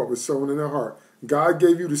away what was sown in their heart. God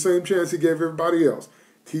gave you the same chance he gave everybody else.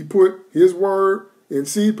 He put his word in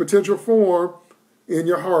seed potential form in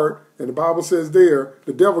your heart, and the Bible says there,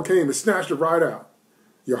 the devil came and snatched it right out.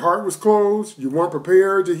 Your heart was closed, you weren't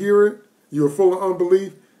prepared to hear it, you were full of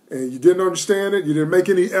unbelief, and you didn't understand it, you didn't make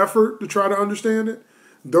any effort to try to understand it.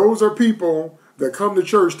 Those are people that come to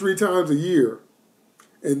church 3 times a year,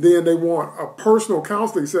 and then they want a personal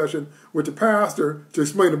counseling session with the pastor to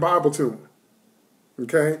explain the Bible to them.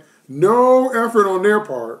 Okay? No effort on their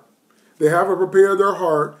part. They haven't prepared their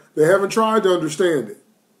heart. They haven't tried to understand it.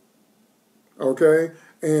 Okay?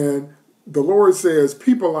 And the Lord says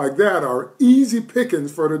people like that are easy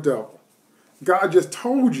pickings for the devil. God just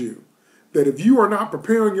told you that if you are not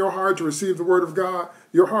preparing your heart to receive the word of God,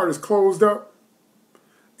 your heart is closed up,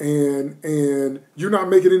 and you're not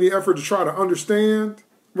making any effort to try to understand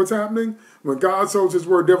what's happening. When God sows his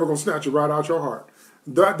word, the devil going to snatch it right out your heart.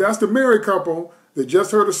 That's the married couple that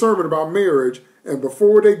just heard a sermon about marriage, and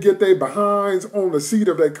before they get their behinds on the seat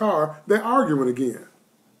of their car, they're arguing again.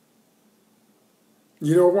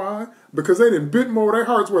 You know why? Because they didn't bit more, their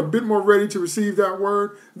hearts were a bit more ready to receive that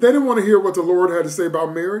word. They didn't want to hear what the Lord had to say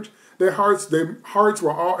about marriage. Their hearts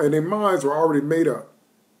were all, and their minds were already made up.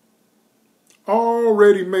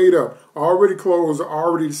 Already made up, already closed,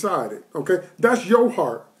 already decided. Okay? That's your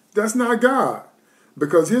heart. That's not God.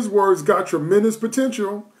 Because his words got tremendous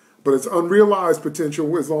potential, but it's unrealized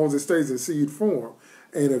potential as long as it stays in seed form.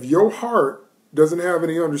 And if your heart doesn't have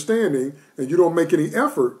any understanding and you don't make any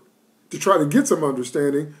effort to try to get some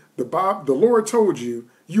understanding, the Lord told you,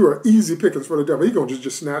 you are easy pickings for the devil. He's going to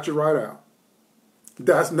just snatch it right out.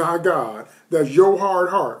 That's not God. That's your hard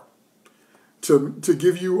heart. To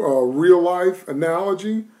give you a real life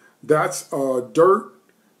analogy, that's dirt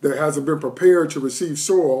that hasn't been prepared to receive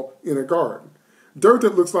soil in a garden. Dirt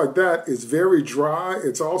that looks like that is very dry.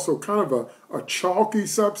 It's also kind of a chalky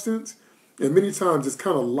substance, and many times it's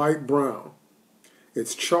kind of light brown.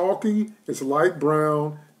 It's chalky, it's light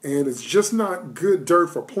brown, and it's just not good dirt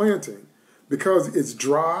for planting because it's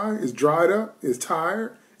dry, it's dried up, it's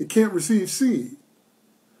tired, it can't receive seed.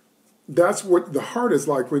 That's what the heart is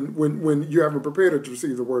like when you haven't prepared to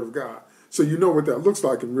receive the word of God. So you know what that looks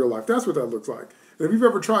like in real life. That's what that looks like. And if you've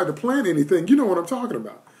ever tried to plant anything, you know what I'm talking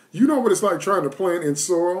about. You know what it's like trying to plant in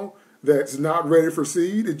soil that's not ready for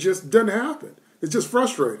seed. It just doesn't happen. It's just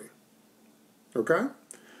frustrating. Okay?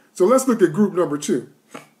 So let's look at group number 2.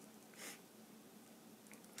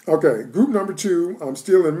 Okay, group number 2, I'm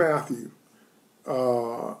still in Matthew.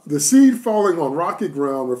 The seed falling on rocky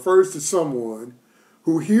ground refers to someone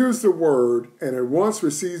who hears the word and at once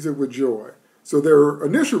receives it with joy. So their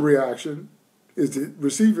initial reaction is to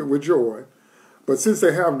receive it with joy. But since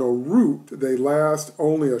they have no root, they last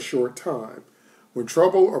only a short time. When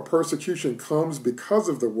trouble or persecution comes because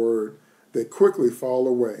of the word, they quickly fall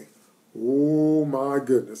away. Oh my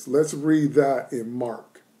goodness. Let's read that in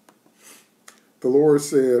Mark. The Lord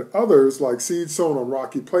said, others, like seed sown on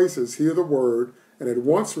rocky places, hear the word and at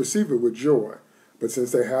once receive it with joy. But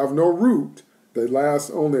since they have no root, they last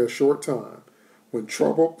only a short time. When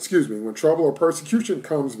trouble or persecution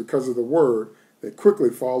comes because of the word, they quickly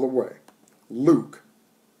fall away. Luke.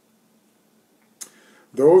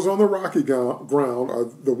 Those on the rocky ground are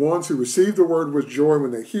the ones who receive the word with joy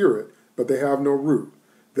when they hear it, but they have no root.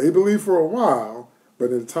 They believe for a while,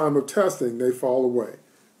 but in the time of testing, they fall away.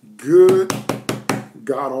 Good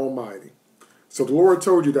God Almighty. So the Lord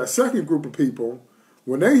told you that second group of people,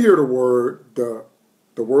 when they hear the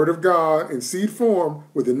word of God in seed form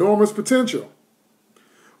with enormous potential,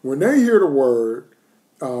 when they hear the word,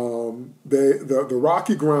 the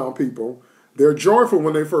rocky ground people, they're joyful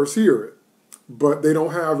when they first hear it, but they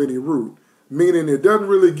don't have any root, meaning it doesn't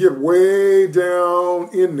really get way down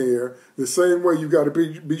in there the same way you got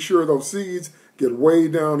to be sure those seeds get way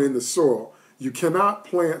down in the soil. You cannot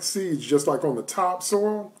plant seeds just like on the top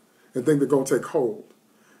soil and think they're going to take hold.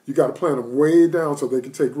 You got to plant them way down so they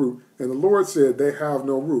can take root. And the Lord said they have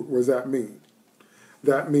no root. What does that mean?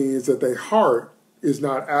 That means that their heart is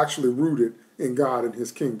not actually rooted in God and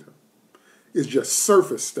his kingdom. It's just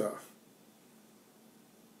surface stuff.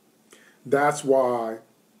 That's why,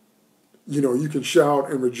 you can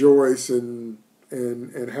shout and rejoice and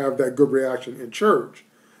have that good reaction in church.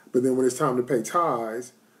 But then when it's time to pay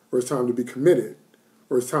tithes, or it's time to be committed,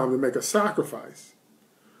 or it's time to make a sacrifice,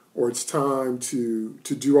 or it's time to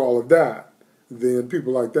do all of that, then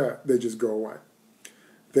people like that, they just go away.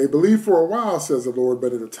 They believe for a while, says the Lord,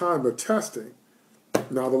 but at a time of testing.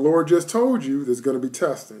 Now the Lord just told you there's going to be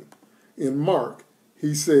testing. In Mark,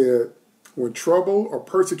 he said, when trouble or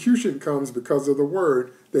persecution comes because of the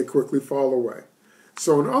word, they quickly fall away.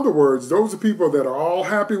 So in other words, those are people that are all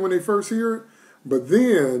happy when they first hear it, but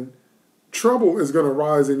then trouble is going to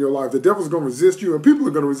rise in your life. The devil's going to resist you, and people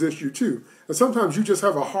are going to resist you too. And sometimes you just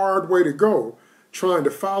have a hard way to go trying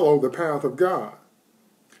to follow the path of God.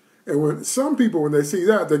 And when some people, when they see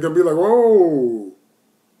that, they're going to be like, whoa,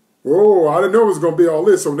 I didn't know it was going to be all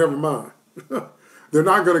this, so never mind. They're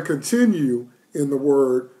not going to continue in the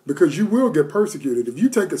word because you will get persecuted. If you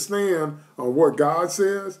take a stand on what God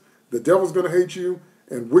says, the devil's going to hate you,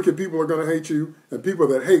 and wicked people are going to hate you, and people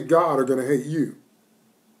that hate God are going to hate you.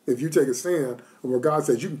 If you take a stand on what God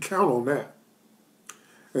says, you can count on that.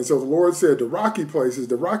 And so the Lord said the rocky places,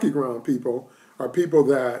 the rocky ground people, are people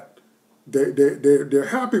that they're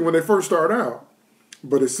happy when they first start out.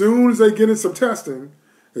 But as soon as they get in some testing,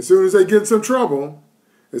 as soon as they get in some trouble,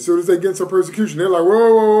 as soon as they get in some persecution, they're like,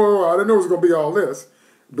 whoa, I didn't know it was going to be all this.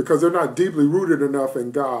 Because they're not deeply rooted enough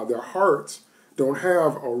in God. Their hearts don't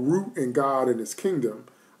have a root in God and his kingdom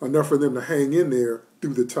enough for them to hang in there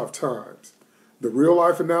through the tough times. The real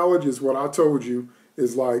life analogy is what I told you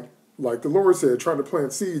is like the Lord said, trying to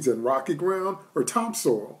plant seeds in rocky ground or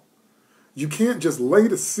topsoil. You can't just lay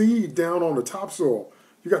the seed down on the topsoil.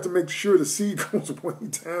 You got to make sure the seed goes way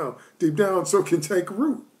down, deep down, so it can take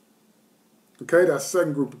root. Okay, that's the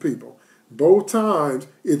second group of people. Both times,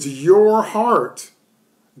 it's your heart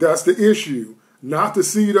that's the issue, not the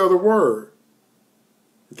seed of the word.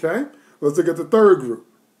 Okay, let's look at the third group.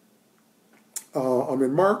 I'm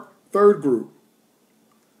in Mark, third group.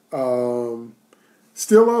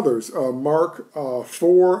 Still others, Mark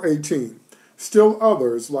 4:18. Still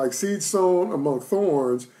others, like seed sown among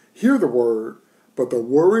thorns, hear the word, but the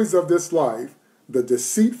worries of this life, the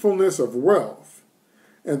deceitfulness of wealth,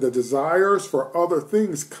 and the desires for other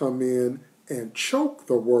things come in and choke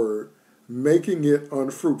the word, making it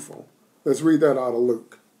unfruitful. Let's read that out of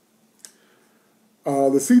Luke.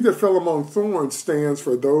 The seed that fell among thorns stands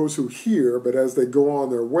for those who hear, but as they go on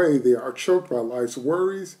their way, they are choked by life's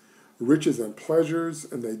worries, riches, and pleasures,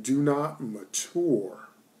 and they do not mature.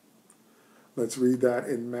 Let's read that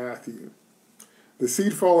in Matthew. The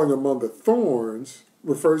seed falling among the thorns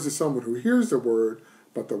refers to someone who hears the word,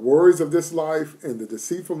 but the worries of this life and the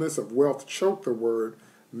deceitfulness of wealth choke the word,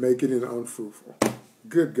 making it unfruitful.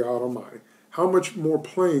 Good God Almighty. How much more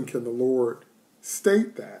plain can the Lord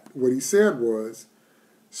state that? What he said was,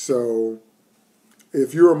 so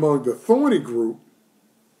if you're among the thorny group,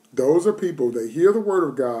 those are people, they hear the word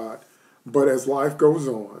of God, but as life goes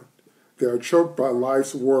on, they are choked by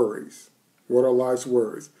life's worries. What are life's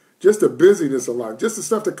worries? Just the busyness of life, just the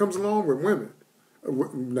stuff that comes along with women.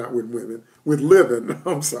 Not with women, with living.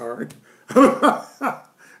 I'm sorry.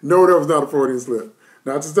 No, that was not a Freudian slip.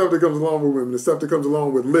 Not the stuff that comes along with women, the stuff that comes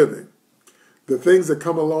along with living. The things that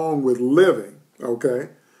come along with living, okay?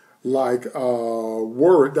 Like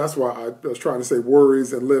worry. That's why I was trying to say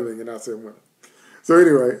worries and living, and I said women. So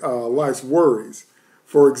anyway, life's worries.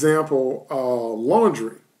 For example,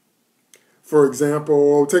 laundry. For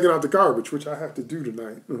example, taking out the garbage, which I have to do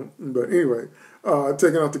tonight. But anyway,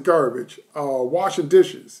 taking out the garbage, washing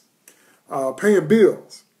dishes, paying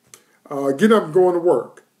bills, getting up and going to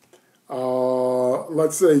work.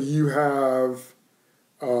 Let's say you have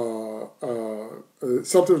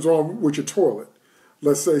something's wrong with your toilet.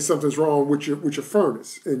 Let's say something's wrong with your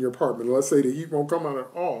furnace in your apartment. Let's say the heat won't come on at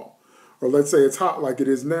all. Or let's say it's hot like it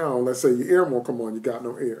is now. Let's say your air won't come on. You got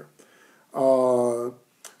no air.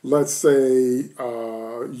 Let's say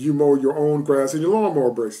you mow your own grass and your lawnmower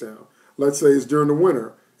breaks down. Let's say it's during the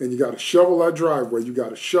winter and you got to shovel that driveway. You got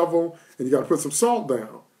to shovel and you got to put some salt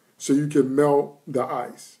down so you can melt the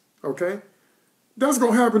ice. Okay? That's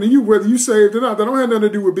going to happen to you whether you saved or not. That don't have nothing to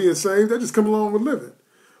do with being saved. That just come along with living.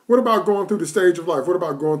 What about going through the stage of life? What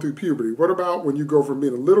about going through puberty? What about when you go from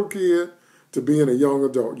being a little kid to being a young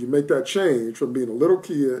adult? You make that change from being a little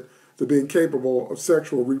kid to being capable of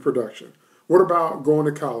sexual reproduction. What about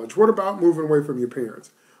going to college? What about moving away from your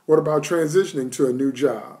parents? What about transitioning to a new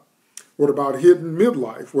job? What about hitting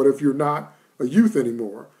midlife? What if you're not a youth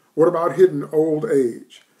anymore? What about hitting old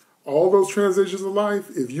age? All those transitions of life,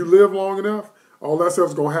 if you live long enough, all that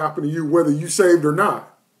stuff's going to happen to you whether you saved or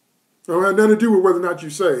not. It don't have nothing to do with whether or not you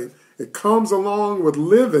saved. It comes along with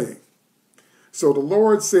living. So the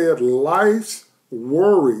Lord said life's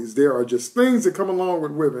worries, there are just things that come along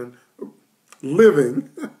with living,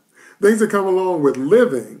 things that come along with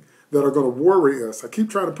living that are going to worry us. I keep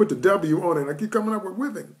trying to put the W on it. I keep coming up with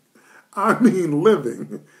living. I mean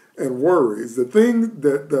living and worries. The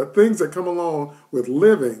things that come along with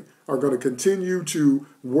living are going to continue to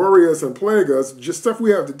worry us and plague us, just stuff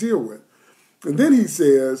we have to deal with. And then he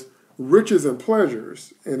says riches and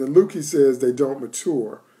pleasures. And in Luke he says they don't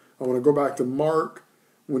mature. I want to go back to Mark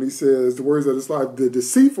when he says the words of this life, the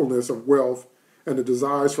deceitfulness of wealth and the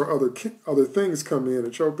desires for other things come in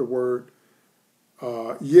and choke the word.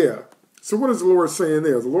 So what is the Lord saying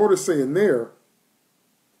there? The Lord is saying there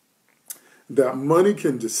that money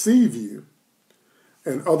can deceive you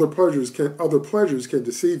and other pleasures can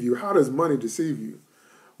deceive you. How does money deceive you?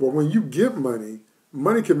 Well, when you get money,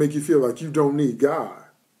 money can make you feel like you don't need God.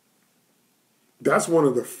 That's one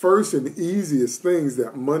of the first and easiest things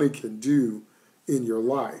that money can do in your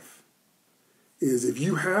life is if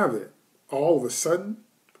you have it, all of a sudden,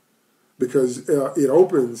 because it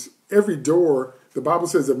opens every door. The Bible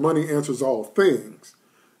says that money answers all things.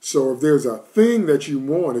 So if there's a thing that you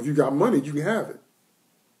want, if you got money, you can have it.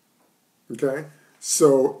 Okay?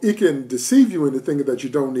 So it can deceive you into thinking that you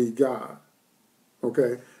don't need God.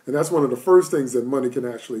 Okay? And that's one of the first things that money can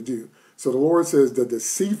actually do. So the Lord says the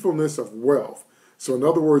deceitfulness of wealth. So in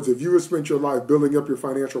other words, if you have spent your life building up your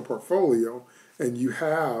financial portfolio and you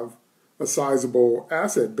have a sizable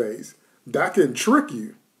asset base, that can trick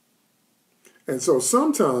you. And so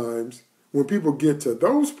sometimes when people get to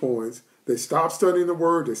those points, they stop studying the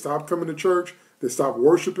word, they stop coming to church, they stop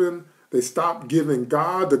worshiping, they stop giving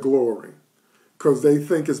God the glory because they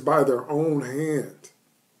think it's by their own hand.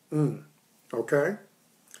 Okay?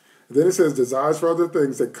 Then it says desires for other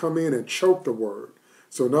things that come in and choke the word.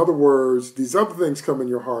 So in other words, these other things come in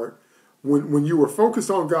your heart. When you were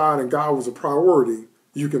focused on God and God was a priority,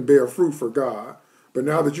 you can bear fruit for God. But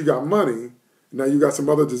now that you got money, now you got some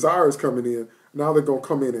other desires coming in, now they're going to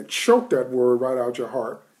come in and choke that word right out your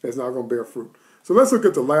heart. It's not going to bear fruit. So let's look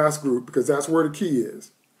at the last group because that's where the key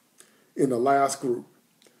is. In the last group.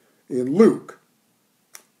 In Luke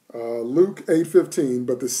 8:15,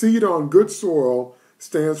 but the seed on good soil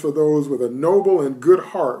stands for those with a noble and good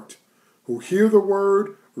heart who hear the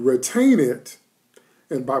word, retain it,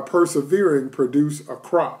 and by persevering produce a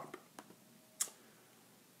crop.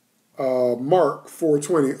 Mark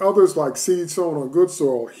 4:20, others like seed sown on good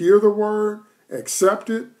soil hear the word, accept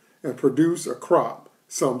it, and produce a crop.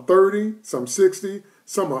 Some 30, some 60,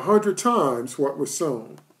 some 100 times what was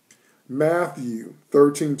sown. Matthew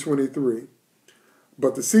 13:23.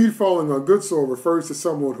 But the seed falling on good soil refers to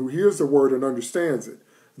someone who hears the word and understands it.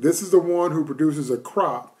 This is the one who produces a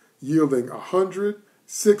crop yielding 100,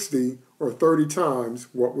 60, or 30 times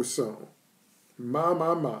what was sown. My.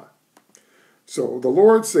 So the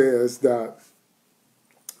Lord says that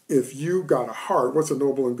if you got a heart, what's a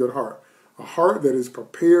noble and good heart? A heart that is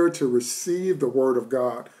prepared to receive the word of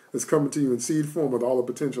God that's coming to you in seed form with all the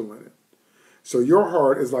potential in it. So your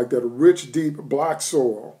heart is like that rich, deep, black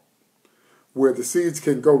soil where the seeds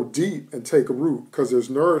can go deep and take a root because there's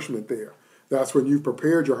nourishment there. That's when you've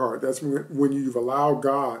prepared your heart. That's when you've allowed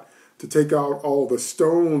God to take out all the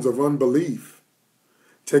stones of unbelief.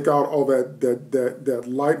 Take out all that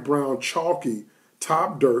light brown, chalky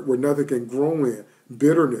top dirt where nothing can grow in.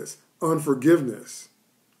 Bitterness, unforgiveness,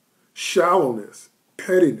 shallowness,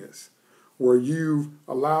 pettiness, where you've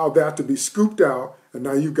allowed that to be scooped out, and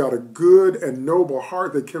now you've got a good and noble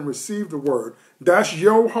heart that can receive the word. That's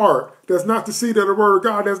your heart. That's not the seed of the word of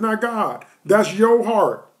God. That's not God. That's your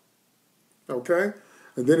heart. Okay?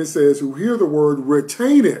 And then it says, who hear the word,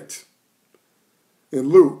 retain it. In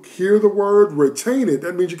Luke, hear the word, retain it.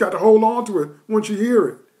 That means you got to hold on to it once you hear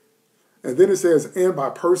it. And then it says, and by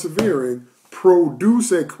persevering,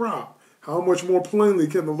 produce a crop. How much more plainly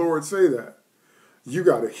can the Lord say that? You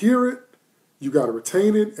got to hear it, you got to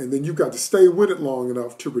retain it, and then you got to stay with it long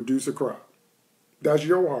enough to produce a crop. That's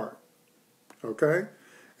your heart. Okay?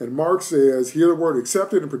 And Mark says, hear the word,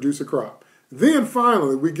 accept it, and produce a crop. Then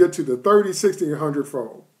finally, we get to the 30, 60, and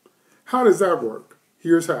 100-fold. How does that work?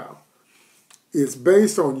 Here's how. It's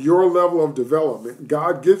based on your level of development.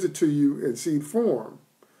 God gives it to you in seed form.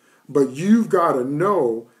 But you've got to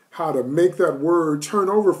know how to make that word turn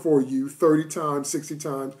over for you 30 times, 60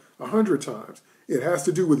 times, 100 times. It has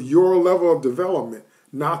to do with your level of development,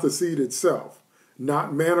 not the seed itself.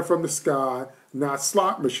 Not manna from the sky, not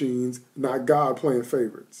slot machines, not God playing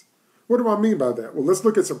favorites. What do I mean by that? Well, let's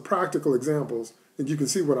look at some practical examples, and you can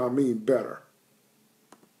see what I mean better.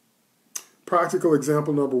 Practical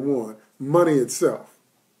example number one, money itself.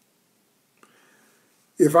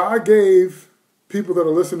 If I gave people that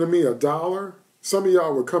are listening to me $1, some of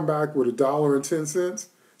y'all would come back with $1.10.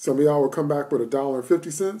 Some of y'all would come back with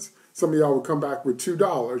 $1.50. Some of y'all would come back with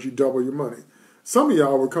 $2. You double your money. Some of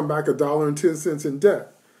y'all would come back $1.10 in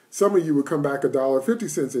debt. Some of you would come back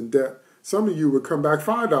 $1.50 in debt. Some of you would come back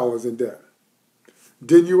 $5 in debt.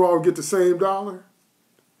 Didn't you all get the same dollar?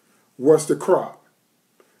 What's the crop?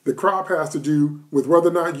 The crop has to do with whether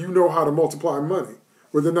or not you know how to multiply money,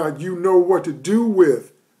 whether or not you know what to do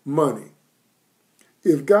with money.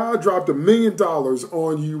 If God dropped $1 million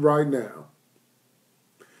on you right now,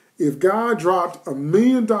 if God dropped $1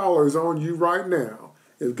 million on you right now,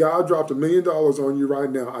 if God dropped $1 million on you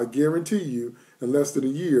right now, I guarantee you, in less than a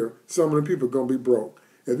year, some of the people are going to be broke.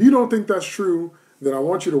 If you don't think that's true, then I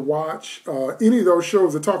want you to watch any of those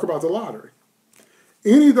shows that talk about the lottery.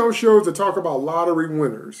 Any of those shows that talk about lottery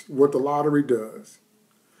winners, what the lottery does.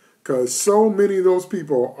 Because so many of those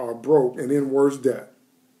people are broke and in worse debt.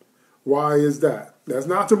 Why is that? That's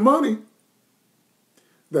not the money.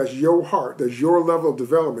 That's your heart. That's your level of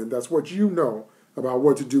development. That's what you know about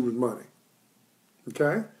what to do with money.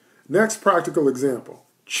 Okay? Next practical example.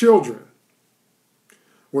 Children.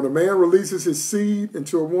 When a man releases his seed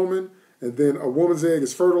into a woman, and then a woman's egg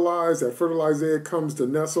is fertilized, that fertilized egg comes to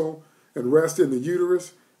nestle and rest in the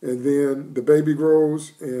uterus, and then the baby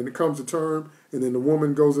grows and it comes to term, and then the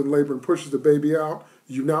woman goes in labor and pushes the baby out.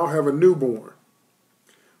 You now have a newborn.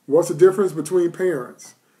 What's the difference between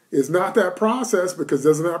parents? It's not that process, because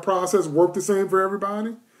doesn't that process work the same for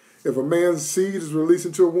everybody? If a man's seed is released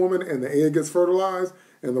into a woman and the egg gets fertilized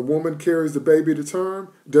and the woman carries the baby to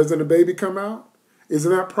term, doesn't the baby come out?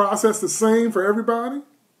 Isn't that process the same for everybody?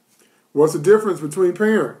 What's the difference between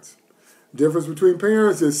parents? Difference between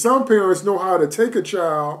parents is some parents know how to take a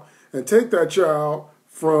child and take that child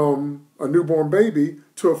from a newborn baby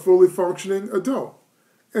to a fully functioning adult.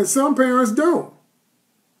 And some parents don't.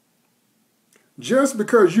 Just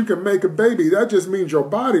because you can make a baby, that just means your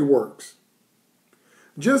body works.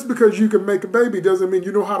 Just because you can make a baby doesn't mean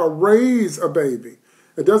you know how to raise a baby.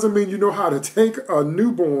 It doesn't mean you know how to take a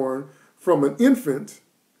newborn from an infant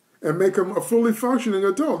and make them a fully functioning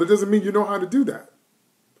adult. It doesn't mean you know how to do that.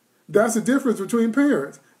 That's the difference between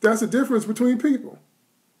parents. That's the difference between people.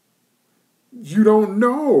 You don't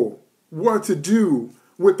know what to do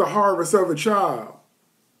with the harvest of a child.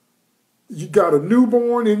 You got a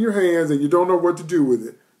newborn in your hands and you don't know what to do with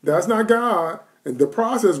it. That's not God. And the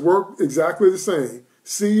process worked exactly the same.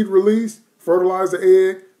 Seed release, fertilize the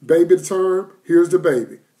egg, baby to term, here's the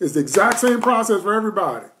baby. It's the exact same process for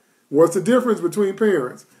everybody. What's the difference between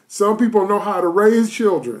parents? Some people know how to raise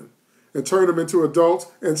children and turn them into adults,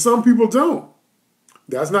 and some people don't.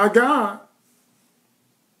 That's not God.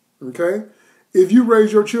 Okay? If you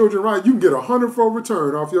raise your children right, you can get 100-fold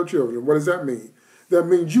return off your children. What does that mean? That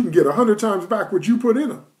means you can get 100 times back what you put in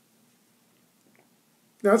them.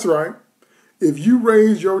 That's right. If you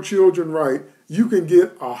raise your children right, you can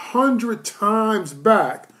get 100 times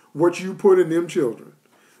back what you put in them children.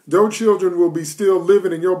 Those children will be still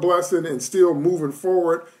living in your blessing and still moving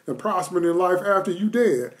forward and prospering in life after you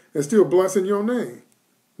dead and still blessing your name.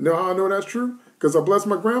 Know how I know that's true? Because I bless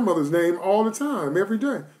my grandmother's name all the time, every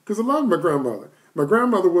day, because I love my grandmother. My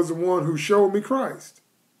grandmother was the one who showed me Christ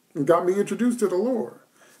and got me introduced to the Lord.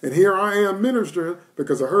 And here I am ministering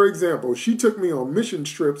because of her example. She took me on mission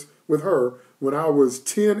trips with her when I was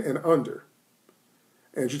 10 and under.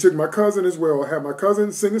 And she took my cousin as well, had my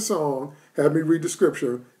cousin sing a song, had me read the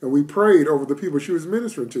scripture, and we prayed over the people she was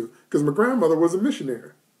ministering to because my grandmother was a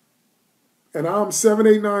missionary. And I'm 7,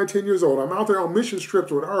 8, 9, 10 years old. I'm out there on mission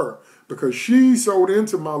trips with her because she sowed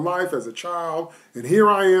into my life as a child. And here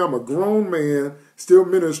I am, a grown man, still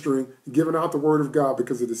ministering, giving out the word of God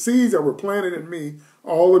because of the seeds that were planted in me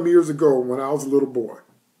all them years ago when I was a little boy.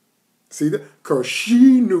 See that? Because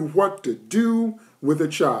she knew what to do with a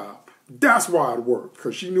child. That's why it worked,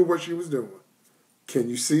 because she knew what she was doing. Can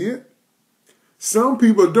you see it? Some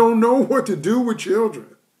people don't know what to do with children.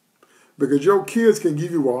 Because your kids can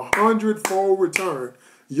give you 100-fold return.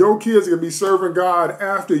 Your kids can be serving God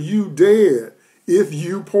after you dead if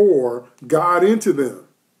you pour God into them.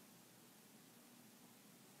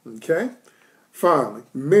 Okay? Finally,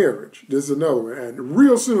 marriage. This is another one. And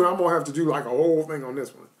real soon I'm going to have to do like a whole thing on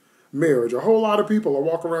this one. Marriage. A whole lot of people are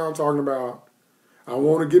walking around talking about, I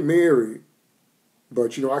want to get married.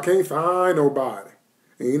 But, I can't find nobody.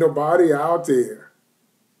 Ain't nobody out there.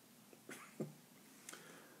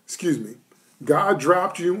 Excuse me. God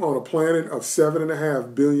dropped you on a planet of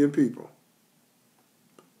 7.5 billion people.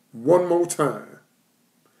 One more time.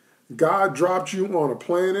 God dropped you on a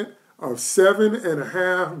planet of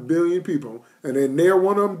 7.5 billion people. And ain't near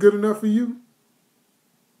one of them good enough for you?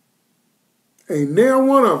 Ain't near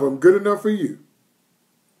one of them good enough for you.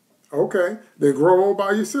 Okay, then grow old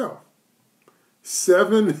by yourself.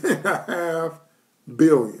 7.5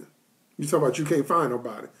 billion. You talking about you can't find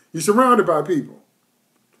nobody. You're surrounded by people.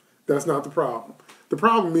 That's not the problem. The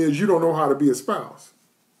problem is you don't know how to be a spouse.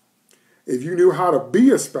 If you knew how to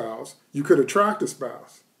be a spouse, you could attract a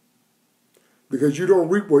spouse. Because you don't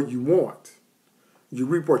reap what you want. You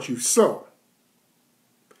reap what you sow.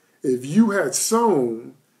 If you had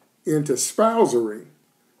sown into spousery,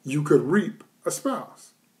 you could reap a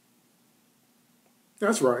spouse.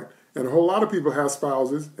 That's right. And a whole lot of people have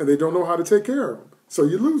spouses and they don't know how to take care of them. So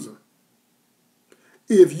you lose them.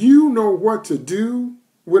 If you know what to do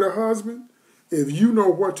with a husband, if you know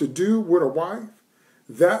what to do with a wife,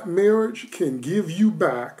 that marriage can give you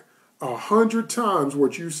back 100 times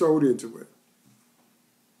what you sowed into it.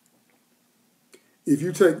 If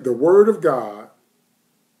you take the word of God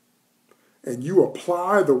and you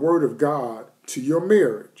apply the word of God to your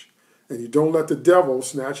marriage, and you don't let the devil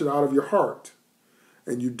snatch it out of your heart,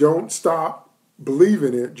 and you don't stop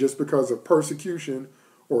believing it just because of persecution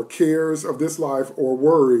or cares of this life or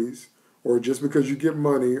worries, or just because you get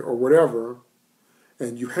money or whatever,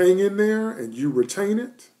 and you hang in there and you retain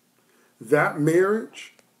it, that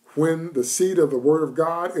marriage, when the seed of the word of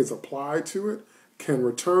God is applied to it, can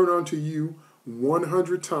return unto you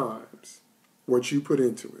 100 times what you put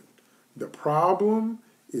into it. The problem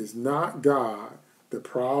is not God. The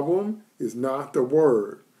problem is not the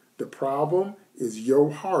word. The problem is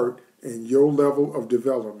your heart and your level of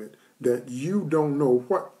development, that you don't know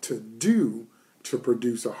what to do to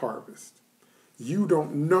produce a harvest. You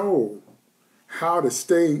don't know how to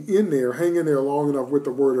stay in there, hang in there long enough with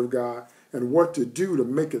the word of God, and what to do to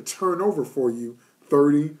make it turn over for you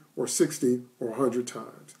 30 or 60 or 100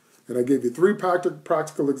 times. And I gave you 3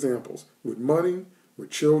 practical examples with money, with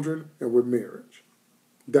children, and with marriage.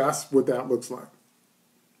 That's what that looks like.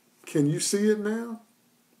 Can you see it now?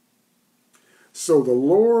 So the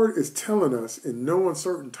Lord is telling us in no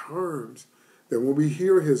uncertain terms that when we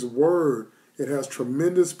hear his word, it has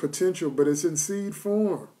tremendous potential, but it's in seed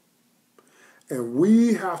form. And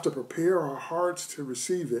we have to prepare our hearts to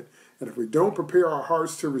receive it. And if we don't prepare our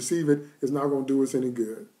hearts to receive it, it's not going to do us any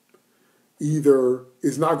good. Either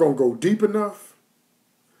it's not going to go deep enough,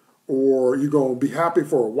 or you're going to be happy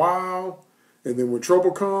for a while, and then when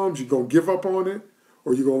trouble comes, you're going to give up on it,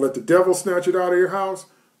 or you're going to let the devil snatch it out of your house,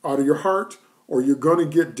 out of your heart, or you're going to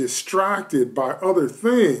get distracted by other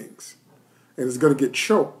things and it's going to get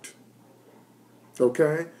choked.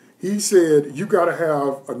 Okay? He said you got to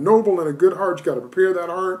have a noble and a good heart. You got to prepare that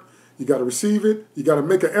heart. You got to receive it. You got to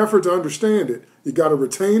make an effort to understand it. You got to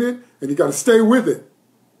retain it, and you got to stay with it.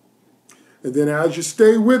 And then as you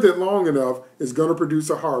stay with it long enough, it's going to produce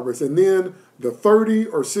a harvest. And then the 30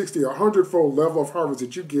 or 60 or 100-fold level of harvest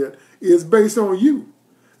that you get is based on you.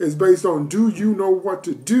 It's based on, do you know what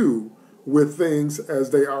to do with things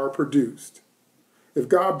as they are produced? If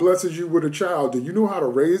God blesses you with a child, do you know how to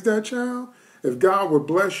raise that child? If God would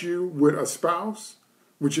bless you with a spouse,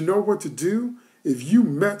 would you know what to do? If you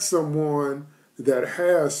met someone that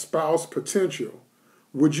has spouse potential,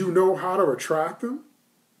 would you know how to attract them?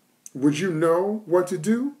 Would you know what to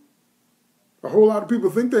do? A whole lot of people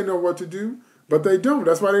think they know what to do, but they don't.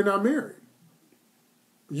 That's why they're not married.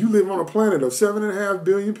 You live on a planet of 7.5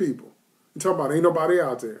 billion people. You're talking about ain't nobody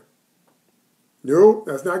out there. Nope,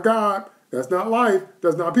 that's not God. That's not life.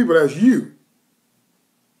 That's not people. That's you.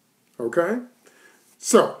 Okay?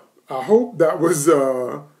 So, I hope that was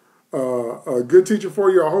a good teaching for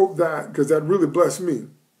you. I hope that, because that really blessed me.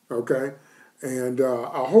 Okay? And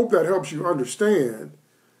I hope that helps you understand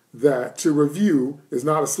that to review is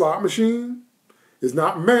not a slot machine. It's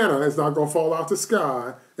not manna. It's not going to fall out the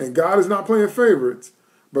sky. And God is not playing favorites.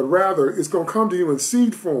 But rather, it's going to come to you in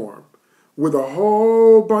seed form with a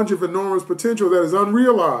whole bunch of enormous potential that is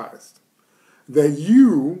unrealized, that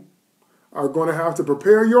you are going to have to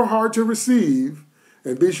prepare your heart to receive,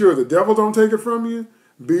 and be sure the devil don't take it from you.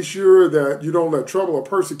 Be sure that you don't let trouble or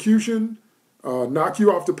persecution knock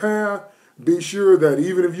you off the path. Be sure that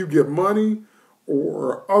even if you get money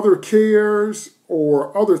or other cares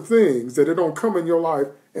or other things, that it don't come in your life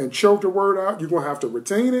and choke the word out. You're going to have to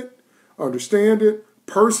retain it, understand it,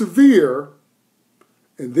 persevere,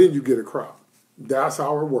 and then you get a crop. That's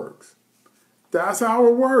how it works. That's how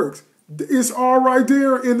it works. It's all right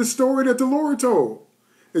there in the story that the Lord told.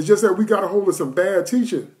 It's just that we got a hold of some bad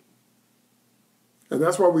teaching. And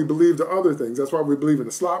that's why we believe the other things. That's why we believe in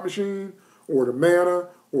the slot machine or the manna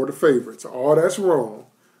or the favorites. All that's wrong.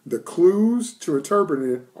 The clues to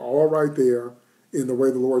interpreting it are all right there in the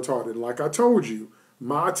way the Lord taught it. And like I told you,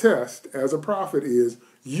 my test as a prophet is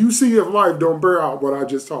you see if life don't bear out what I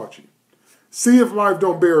just taught you. See if life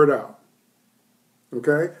don't bear it out.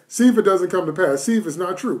 Okay? See if it doesn't come to pass. See if it's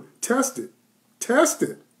not true. Test it. Test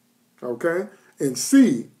it. Okay? And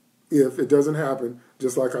see if it doesn't happen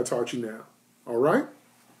just like I taught you now. All right?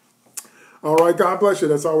 All right, God bless you.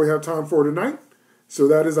 That's all we have time for tonight. So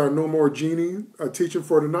that is our No More Genie teaching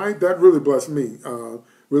for tonight. That really blessed me.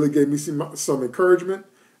 Really gave me some encouragement,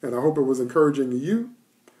 and I hope it was encouraging to you.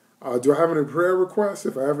 Do I have any prayer requests?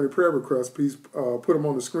 If I have any prayer requests, please put them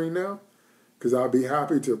on the screen now, because I'll be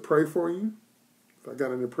happy to pray for you. If I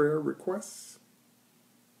got any prayer requests.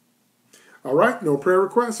 All right, no prayer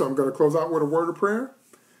requests, so I'm going to close out with a word of prayer.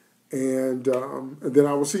 And then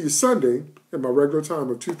I will see you Sunday at my regular time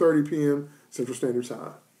of 2:30 p.m. Central Standard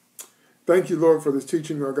Time. Thank you, Lord, for this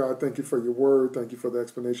teaching, oh God. Thank you for your word. Thank you for the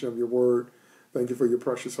explanation of your word. Thank you for your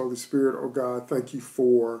precious Holy Spirit, oh God. Thank you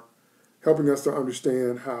for helping us to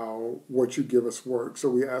understand how what you give us works. So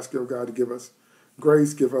we ask you, oh God, to give us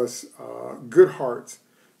grace, give us good hearts.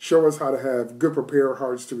 Show us how to have good prepared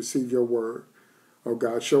hearts to receive your word. Oh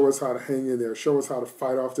God, show us how to hang in there. Show us how to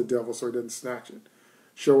fight off the devil so he doesn't snatch it.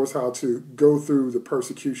 Show us how to go through the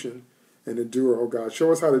persecution and endure, oh God.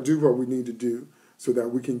 Show us how to do what we need to do so that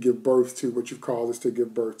we can give birth to what you've called us to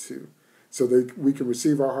give birth to, so that we can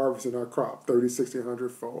receive our harvest and our crop, 30, 60,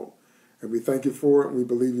 100-fold. And we thank you for it, and we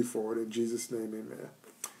believe you for it. In Jesus' name, amen.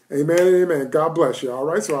 Amen and amen. God bless you. All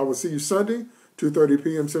right, so I will see you Sunday, 2:30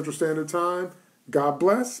 p.m. Central Standard Time. God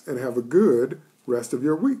bless, and have a good rest of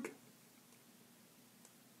your week.